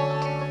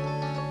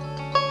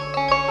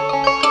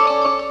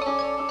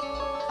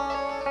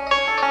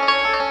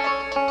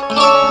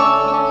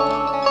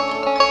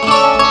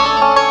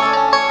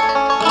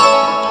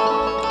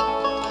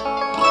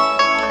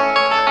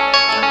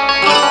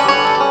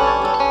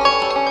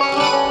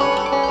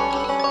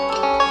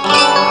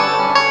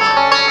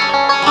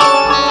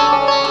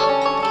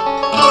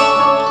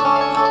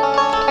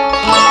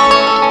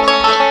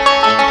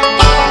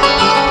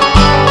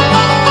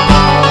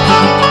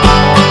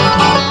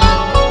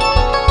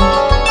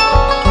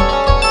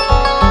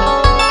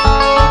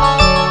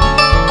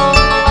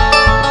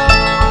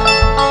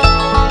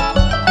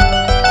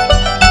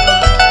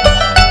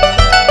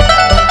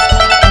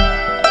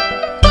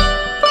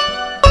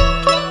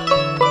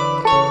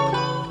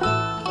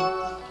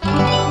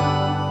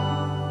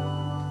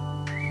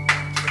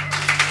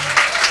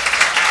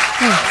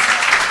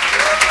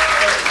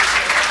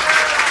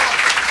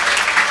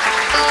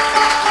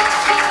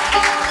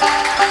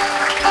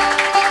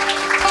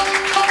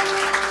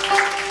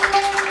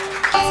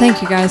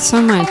 Thank you guys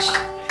so much.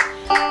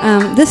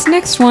 This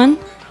next one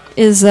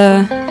is,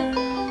 it's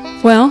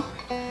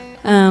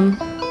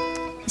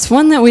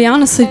one that we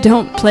honestly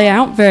don't play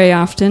out very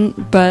often,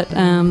 but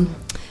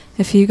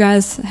if you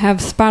guys have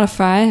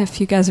Spotify, if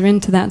you guys are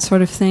into that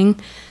sort of thing,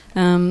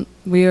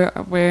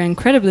 we're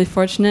incredibly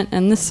fortunate,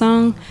 and this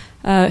song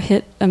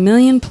hit 1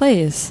 million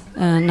plays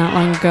not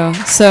long ago.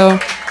 So,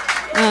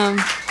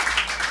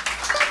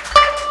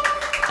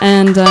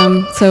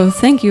 so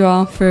thank you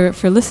all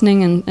for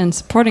listening and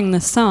supporting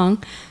this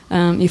song.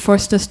 You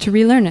forced us to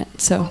relearn it,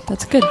 so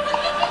that's good.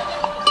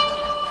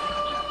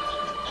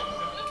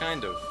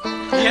 Kind of.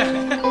 Yeah.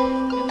 In the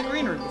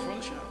green room before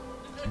the show.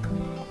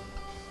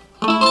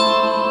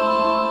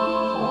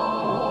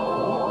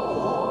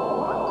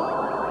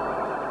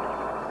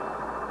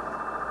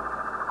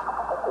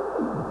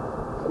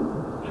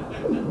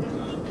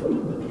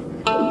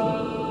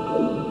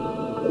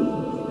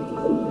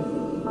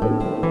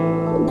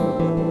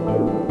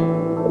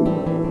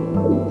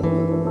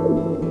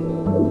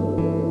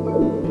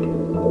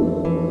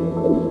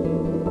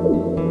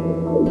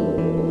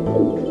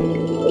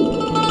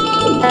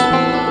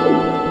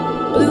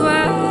 Blue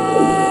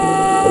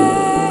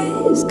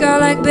eyes go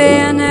like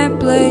bayonet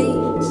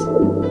blades,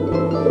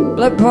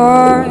 blood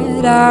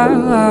poured out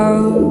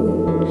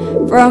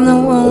from the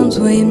wounds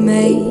we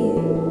made.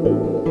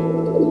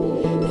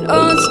 And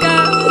old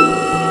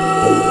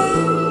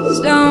skies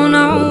don't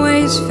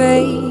always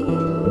fade.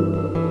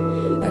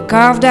 I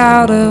carved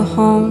out a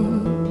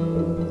home,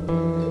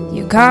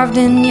 you carved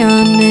in your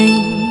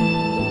name.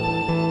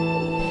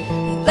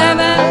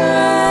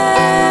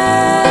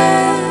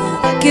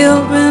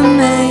 Guilt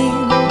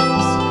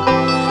remains,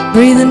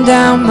 breathing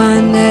down my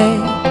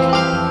neck,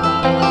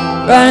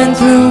 running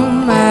through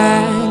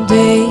my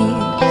days.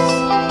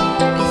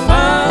 If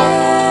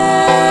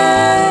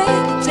I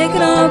could take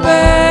it all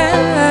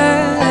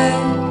back,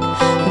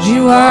 would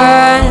you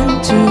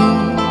want to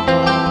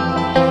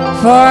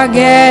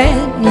forget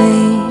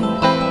me?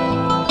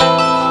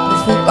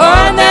 If we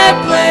on that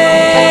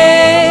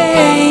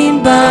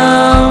plane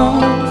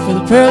bound for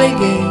the pearly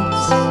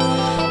gates,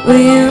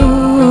 will you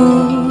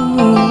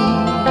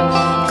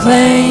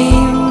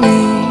claim me?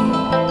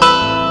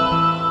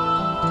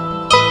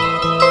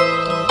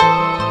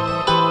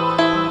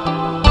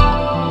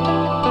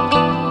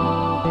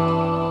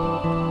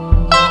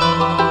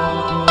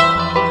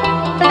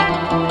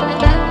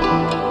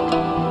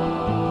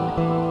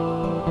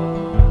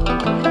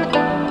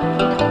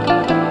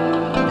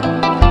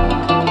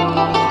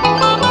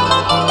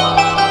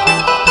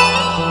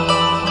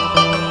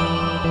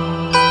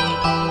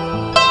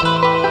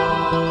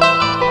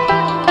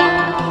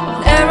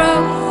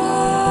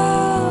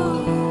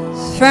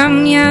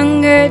 From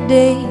younger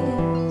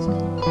days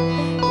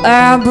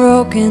are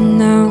broken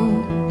now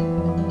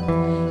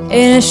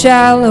in a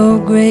shallow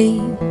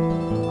grave.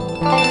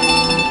 I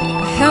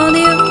held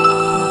you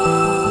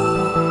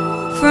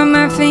from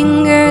my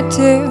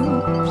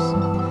fingertips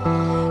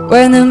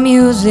when the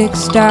music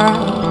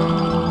stopped,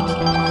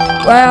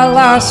 where I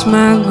lost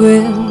my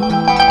grip.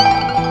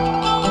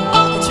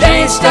 It's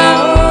based on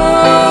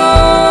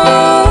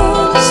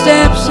the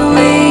steps we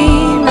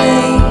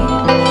made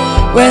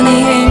when the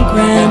ink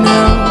ran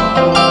out,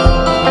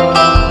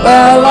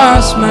 where I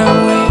lost my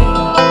way.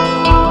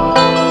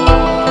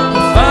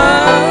 If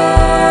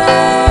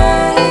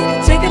I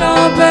could take it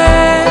all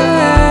back,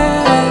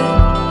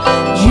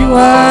 would you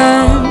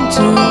want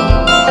to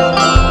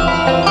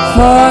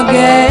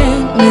forget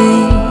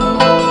me?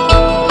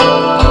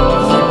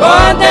 If we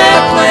bought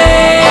that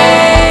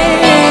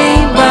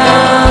plane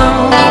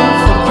bound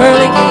for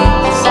pearly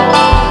gates,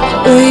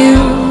 will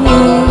you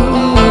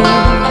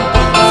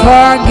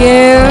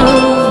forgive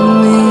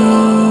me?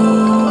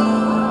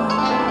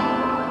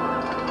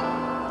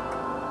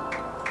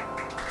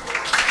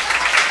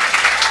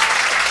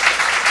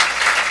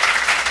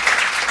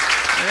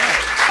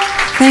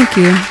 Thank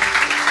you.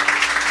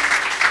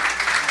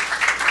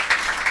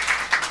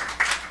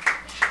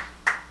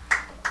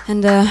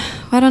 And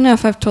I don't know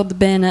if I've told the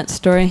bayonet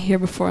story here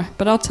before,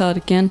 but I'll tell it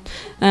again.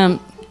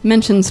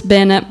 Mentions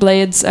bayonet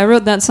blades. I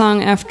wrote that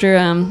song after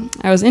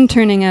I was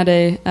interning at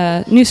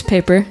a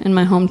newspaper in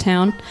my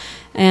hometown,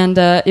 and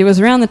it was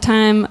around the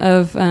time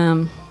of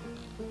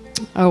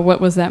what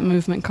was that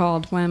movement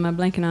called? Why am I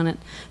blanking on it?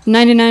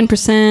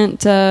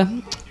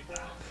 99%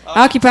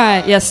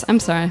 Occupy. Yes,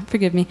 I'm sorry.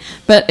 Forgive me.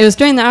 But it was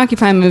during the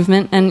Occupy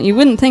movement, and you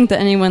wouldn't think that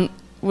anyone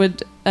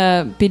would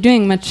be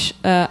doing much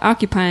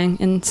occupying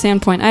in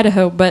Sandpoint,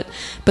 Idaho, but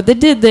they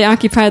did. They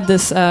occupied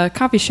this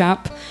coffee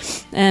shop,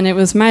 and it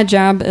was my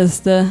job as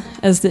the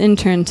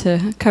intern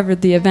to cover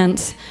the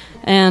events,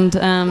 and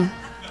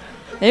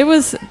it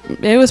was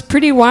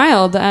pretty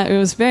wild. It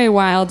was very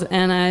wild,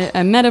 and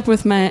I met up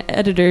with my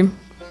editor,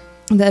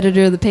 the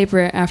editor of the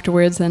paper,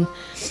 afterwards, and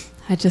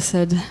I just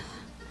said,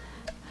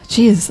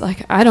 geez,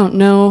 like, I don't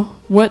know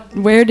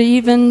where to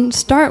even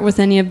start with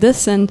any of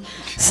this. And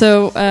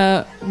so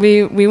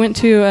we went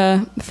to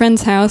a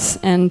friend's house,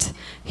 and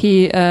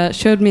he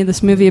showed me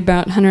this movie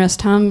about Hunter S.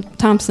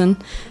 Thompson,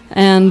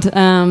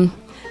 and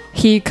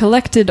he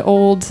collected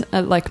old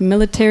like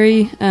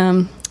military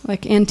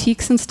like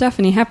antiques and stuff,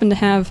 and he happened to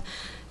have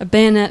a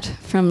bayonet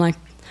from like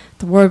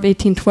the War of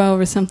 1812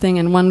 or something,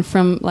 and one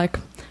from like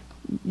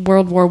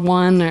World War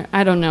I, or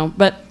I don't know.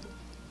 But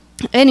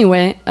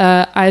anyway,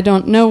 I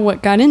don't know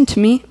what got into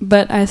me,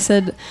 but I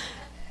said,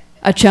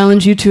 I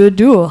challenge you to a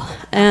duel.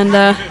 And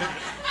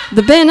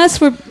the bayonets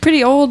were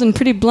pretty old and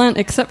pretty blunt,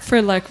 except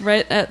for like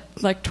right at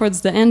like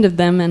towards the end of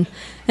them. And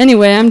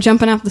anyway, I'm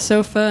jumping off the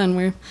sofa and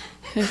we're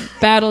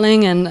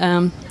battling,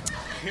 and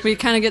we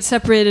kind of get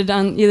separated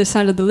on either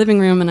side of the living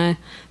room, and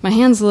my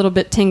hand's a little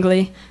bit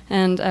tingly,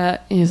 and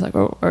he's like,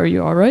 "Oh, are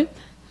you all right?"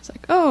 I was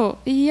like, "Oh,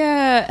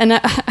 yeah," and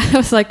I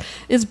was like,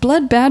 "Is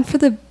blood bad for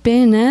the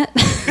bayonet?"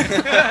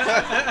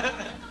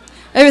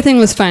 Everything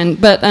was fine,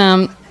 but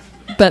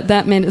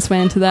that made its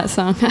way into that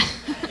song.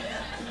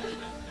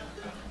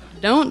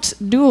 Don't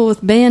duel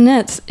with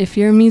bayonets if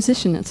you're a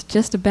musician. It's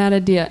just a bad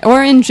idea.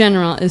 Or in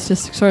general, it's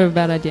just sort of a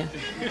bad idea.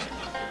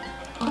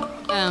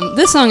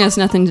 This song has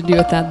nothing to do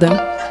with that, though.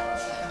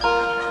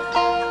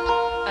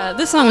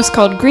 This song is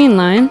called Green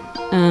Line.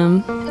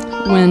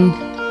 When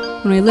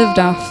we lived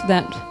off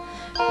that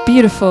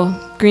beautiful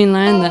Green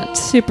Line, that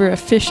super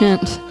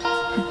efficient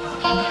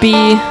B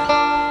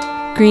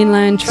Green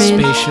Line train.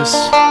 Spacious.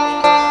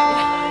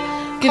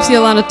 Gives you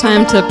a lot of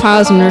time to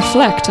pause and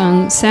reflect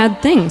on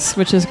sad things,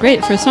 which is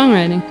great for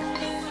songwriting.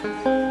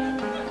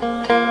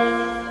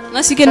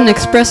 Unless you get an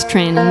express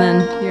train, and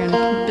then you're in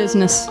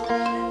business.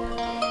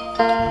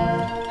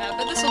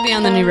 But this will be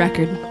on the new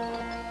record.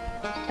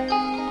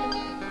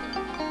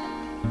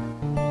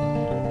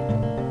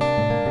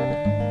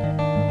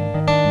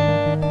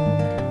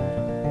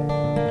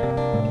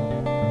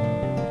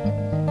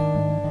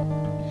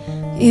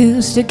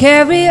 Used to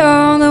carry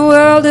all the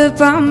world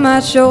upon my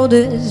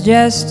shoulders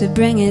just to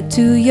bring it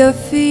to your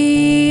feet.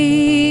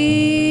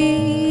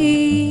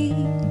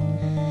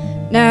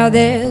 Now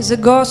there's a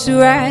ghost who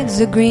rides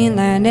the Green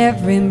Line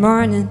every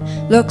morning,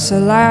 looks a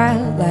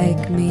lot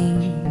like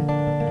me.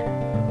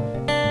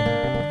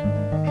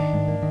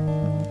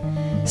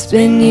 It's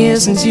been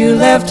years since you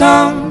left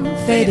home,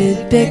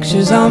 faded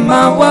pictures on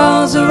my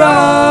walls are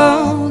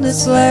all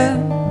that's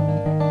left,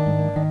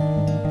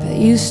 but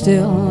you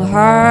still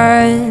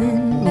hide.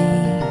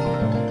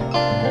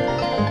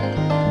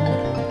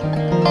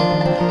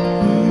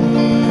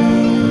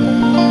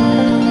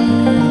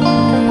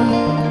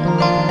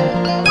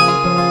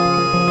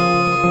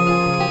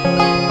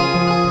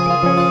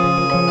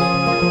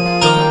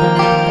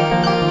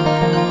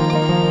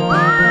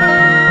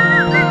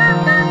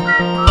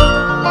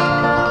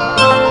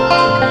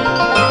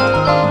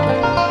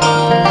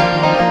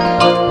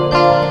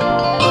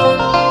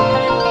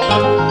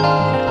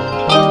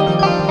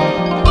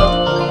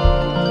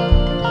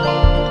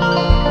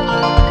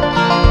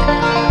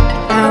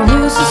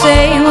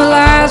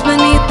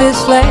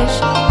 This flesh,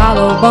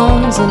 hollow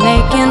bones, and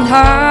aching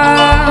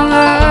heart.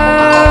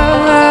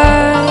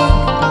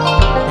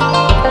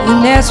 The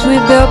nest we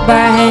built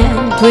by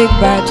hand, twig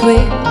by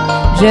twig,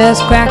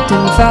 just cracked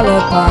and fell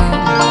apart.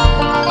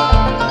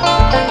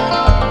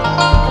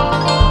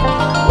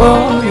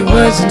 Wove your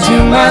words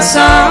into my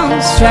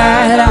songs,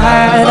 try to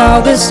hide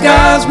all the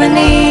scars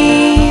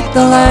beneath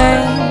the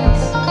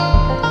lines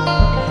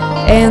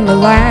and the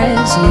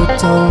lies you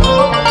told.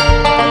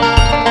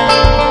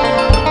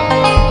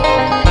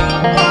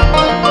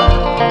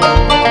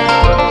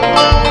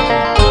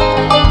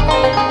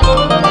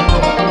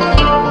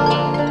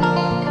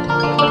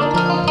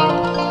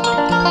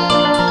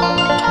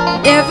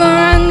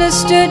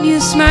 Understood you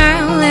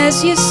smile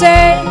as you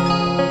say,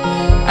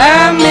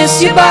 I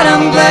miss you, but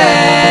I'm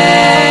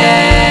glad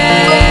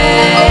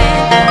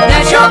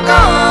that you're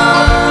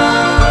gone.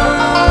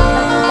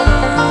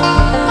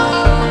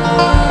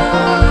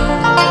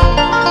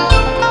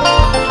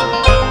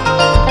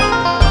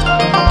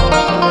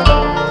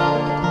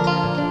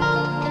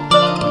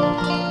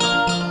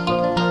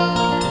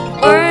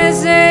 Or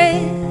is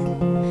it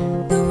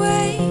the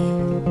way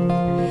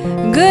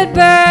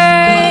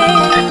goodbye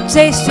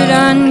tasted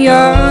on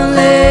your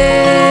lips?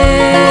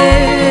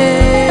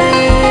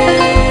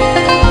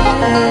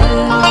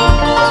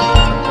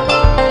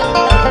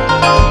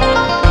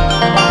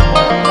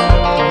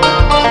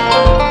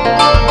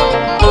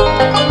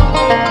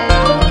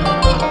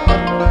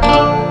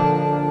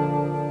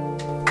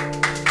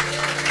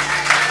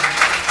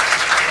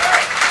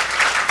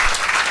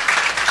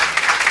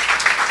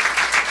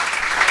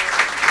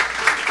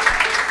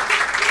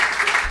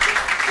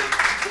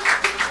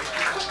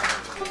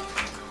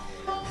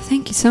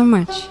 Thank you so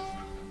much.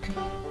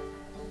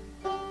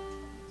 I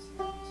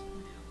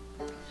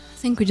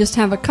think we just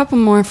have a couple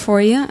more for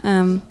you.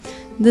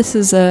 This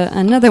is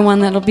another one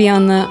that'll be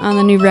on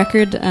the new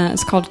record.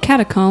 It's called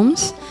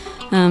Catacombs.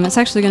 It's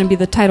actually going to be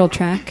the title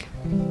track.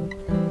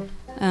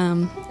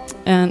 And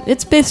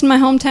it's based in my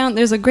hometown.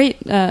 There's a great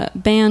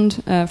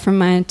band from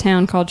my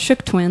town called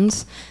Shook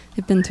Twins.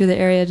 They've been through the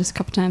area just a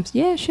couple times.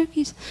 Yeah,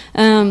 Shookies.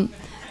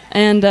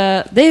 And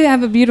they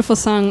have a beautiful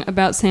song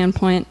about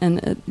Sandpoint,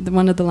 and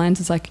one of the lines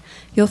is like,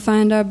 "You'll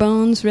find our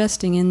bones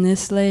resting in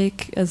this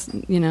lake," as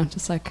you know,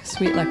 just like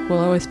sweet, like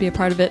we'll always be a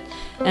part of it.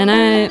 And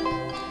I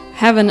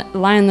have a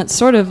line that's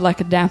sort of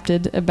like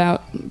adapted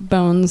about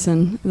bones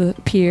and the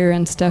pier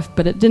and stuff,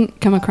 but it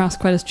didn't come across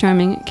quite as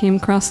charming. It came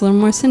across a little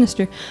more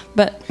sinister.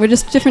 But we're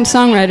just different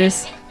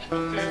songwriters.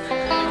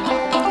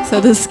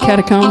 So this is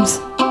Catacombs.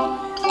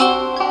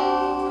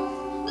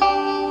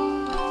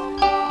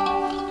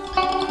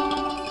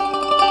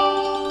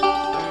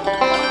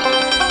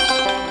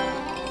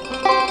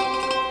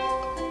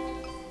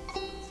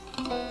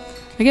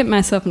 I get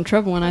myself in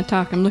trouble when I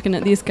talk. I'm looking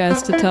at these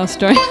guys to tell a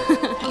story.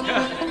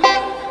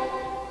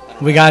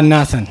 We got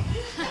nothing.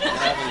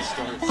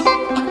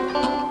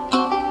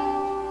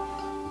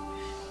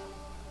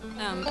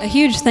 A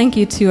huge thank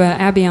you to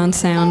Abby on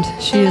sound.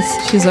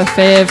 She's our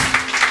fave.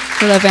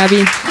 We love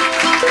Abby.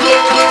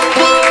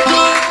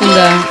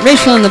 And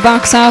Rachel in the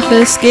box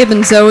office. Gabe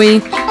and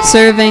Zoe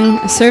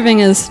serving. Serving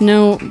is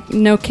no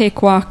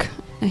cakewalk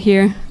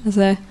here,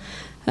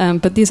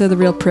 but these are the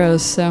real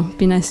pros. So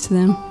be nice to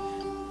them.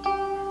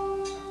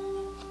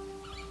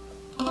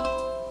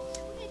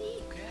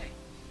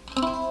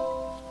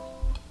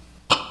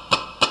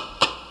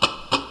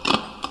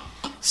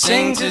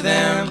 Sing to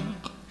them,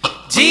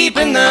 deep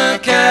in the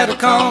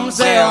catacombs,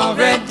 they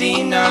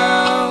already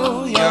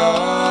know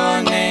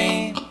your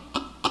name.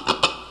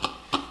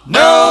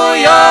 Know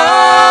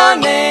your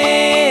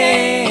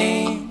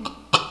name.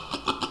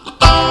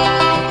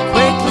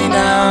 Quickly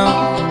now,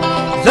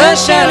 the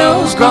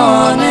shadows go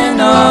on and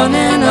on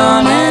and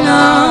on and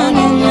on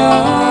in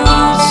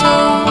your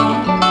soul.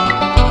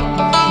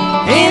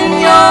 In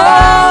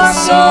your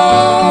soul.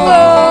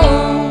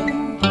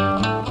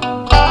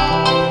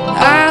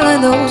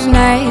 Those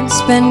nights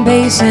spent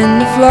pacing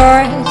the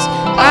floors,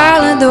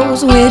 all of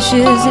those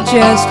wishes that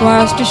just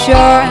washed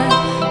ashore,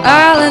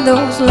 all of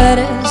those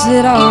letters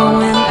that all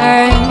went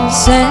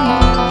unsent.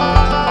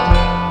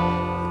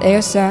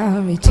 They're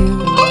sorry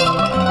too.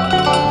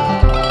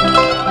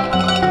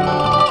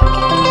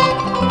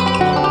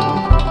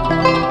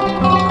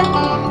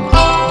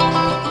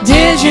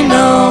 Did you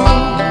know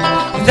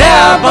there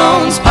are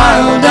bones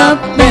piled up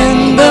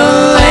in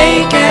the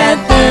lake at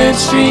 3rd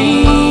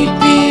Street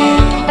Pier?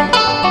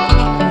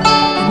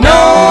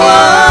 No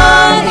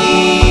one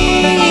hears.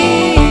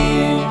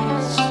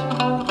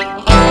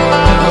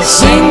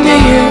 Sing to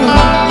you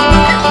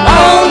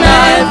all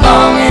night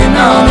long and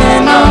on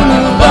and on,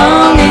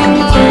 longing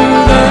through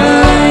the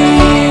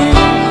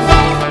years.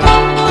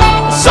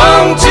 A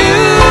song to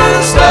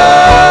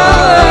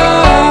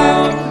stars.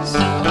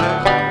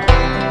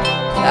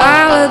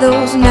 All of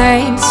those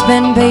nights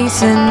spent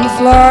pacing the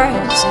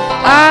floors,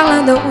 all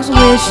of those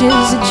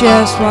wishes that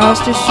just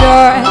washed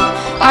ashore,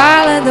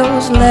 all of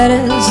those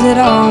letters that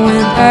all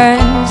went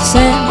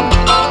unsent.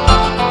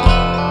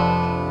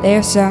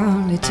 They're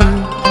sorry too.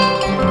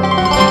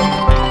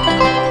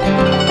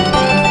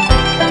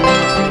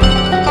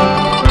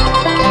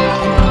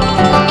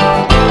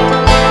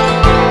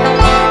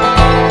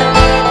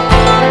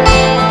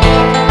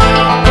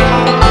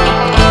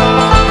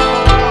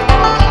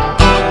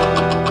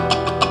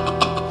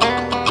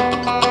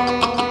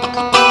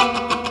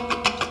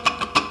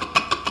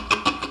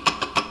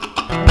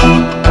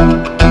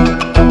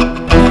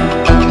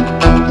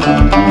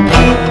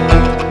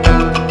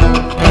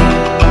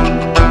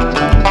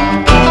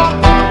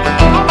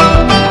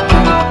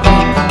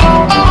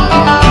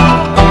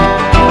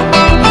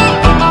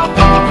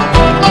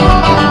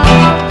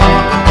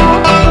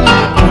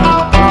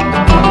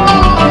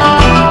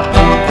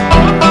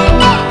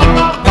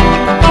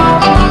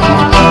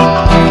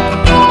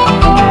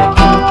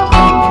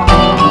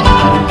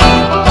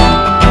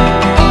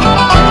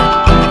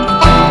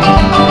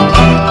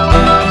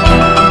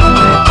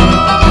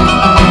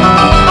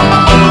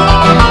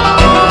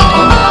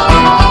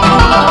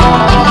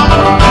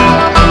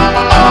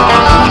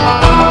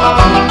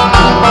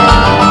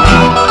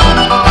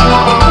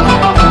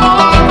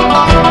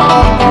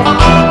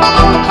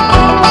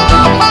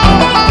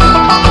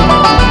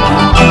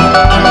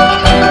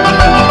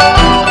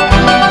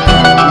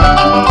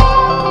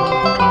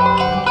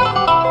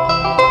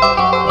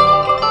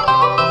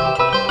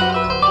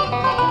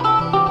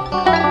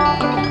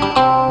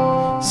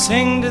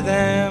 Sing to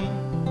them,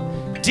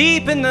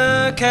 deep in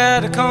the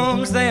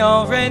catacombs, they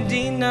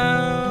already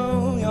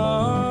know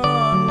your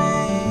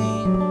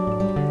name.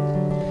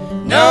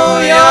 Know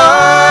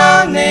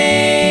your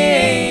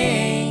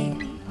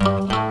name.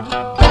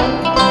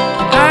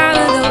 All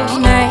of those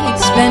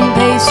nights spent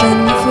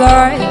pacing the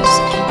floors,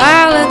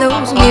 all of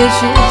those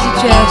wishes that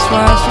just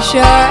washed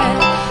ashore,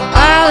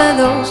 all of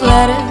those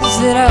letters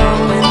that all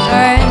went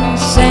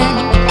unsent.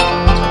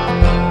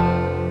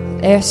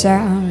 They're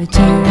sorry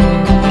too.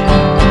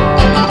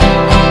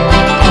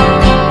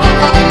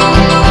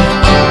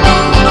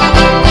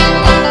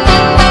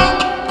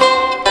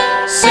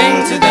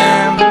 Sing to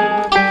them,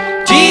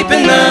 deep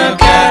in the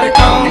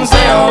catacombs,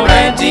 they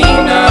already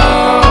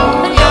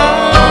know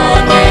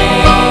your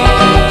name.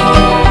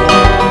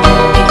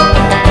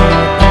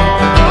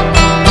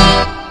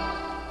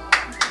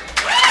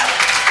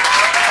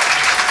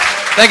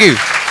 Thank you.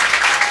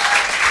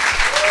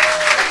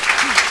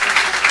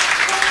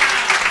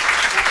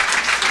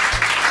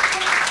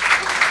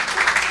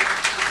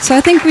 So I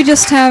think we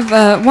just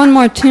have one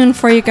more tune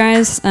for you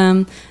guys.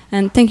 And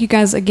thank you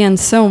guys again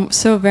so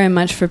very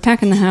much for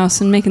packing the house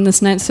and making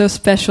this night so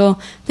special.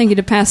 Thank you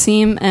to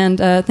Passim, and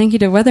thank you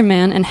to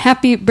Weatherman. And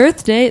happy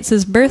birthday. It's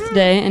his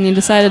birthday, and he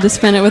decided to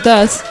spend it with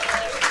us.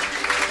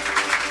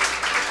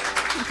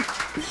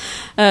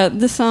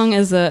 This song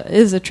is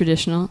a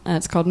traditional.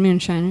 It's called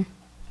Moonshiner.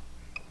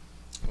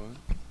 1,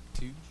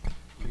 2,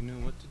 you know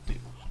what to do.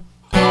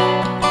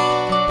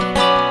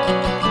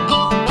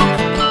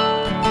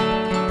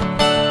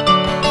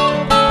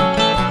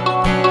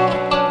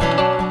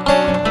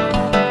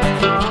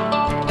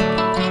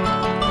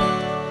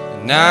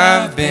 And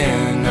I've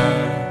been a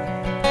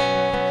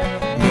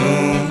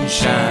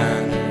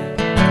moonshiner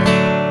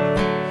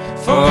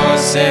for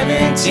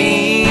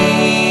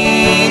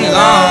 17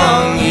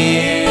 long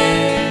years.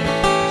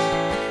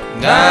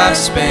 And I've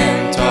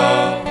spent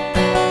all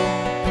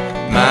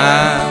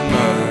my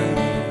money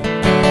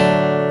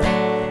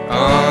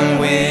on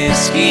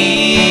whiskey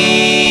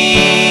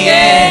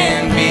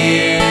and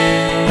beer.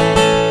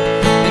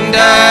 And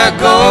I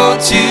go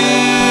to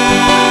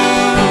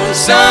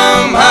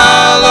some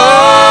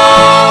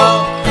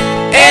hollow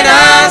and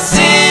I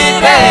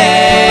sit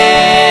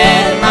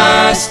at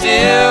my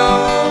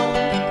still.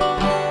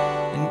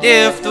 And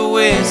if the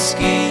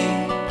whiskey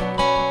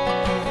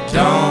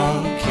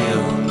don't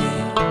kill me,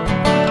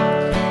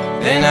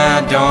 then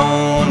I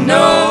don't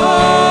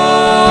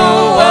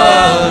know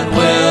what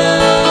will.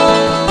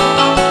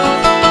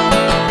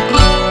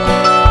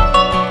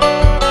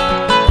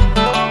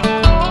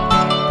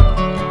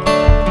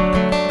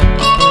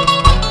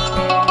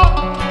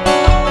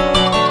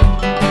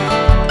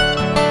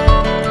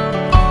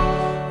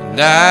 And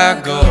I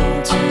go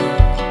to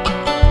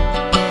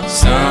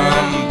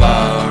some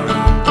barroom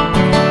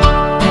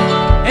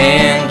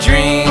and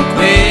drink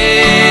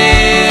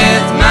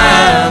with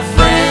my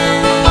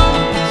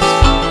friends,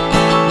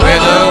 where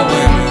the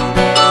women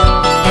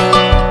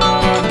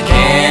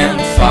can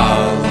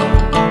follow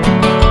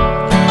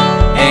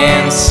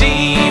and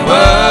see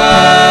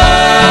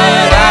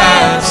what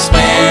I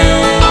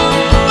spend.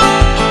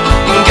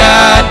 And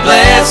God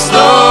bless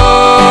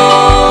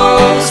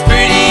those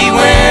pretty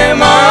women,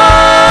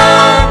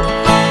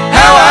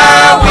 how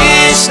I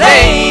wish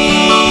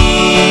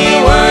they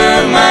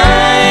were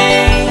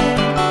mine.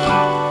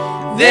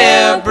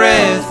 Their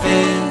breath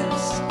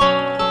is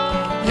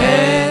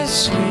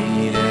as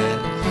sweet as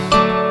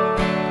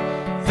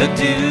the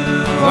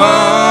dew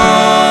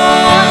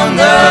on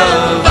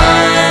the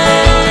vine.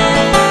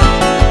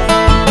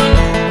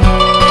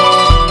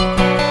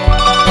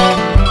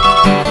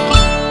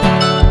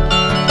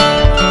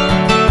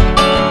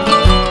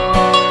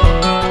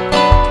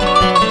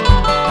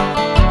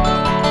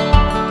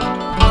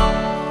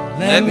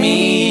 Let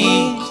me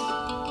eat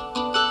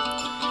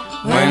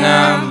when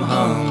I'm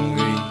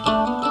hungry.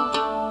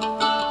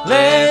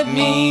 Let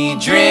me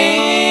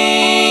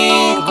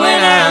drink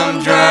when I'm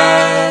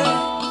dry.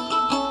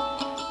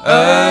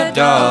 $1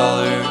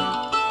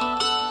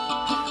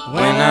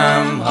 when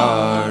I'm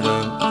hard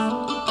up,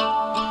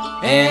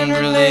 and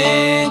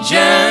religion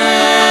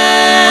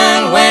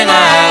when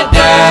I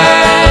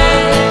die.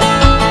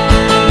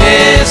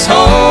 This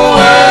whole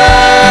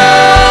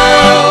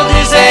world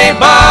is a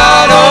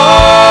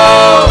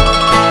bottle,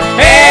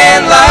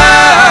 and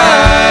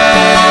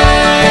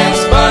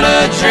life's but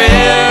a drill.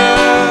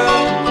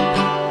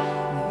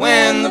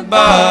 When the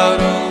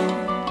bottle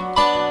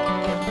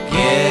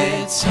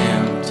gets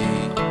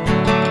empty,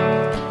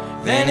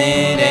 then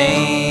it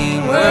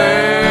ain't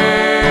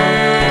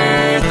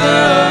worth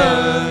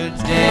a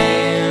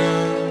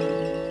damn.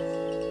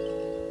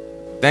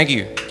 Thank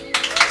you.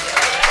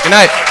 Good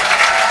night.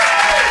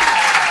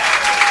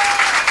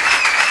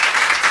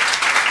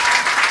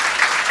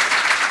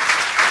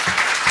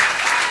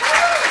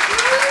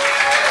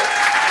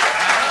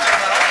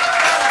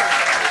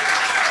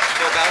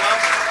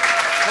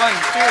 One,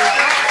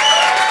 two.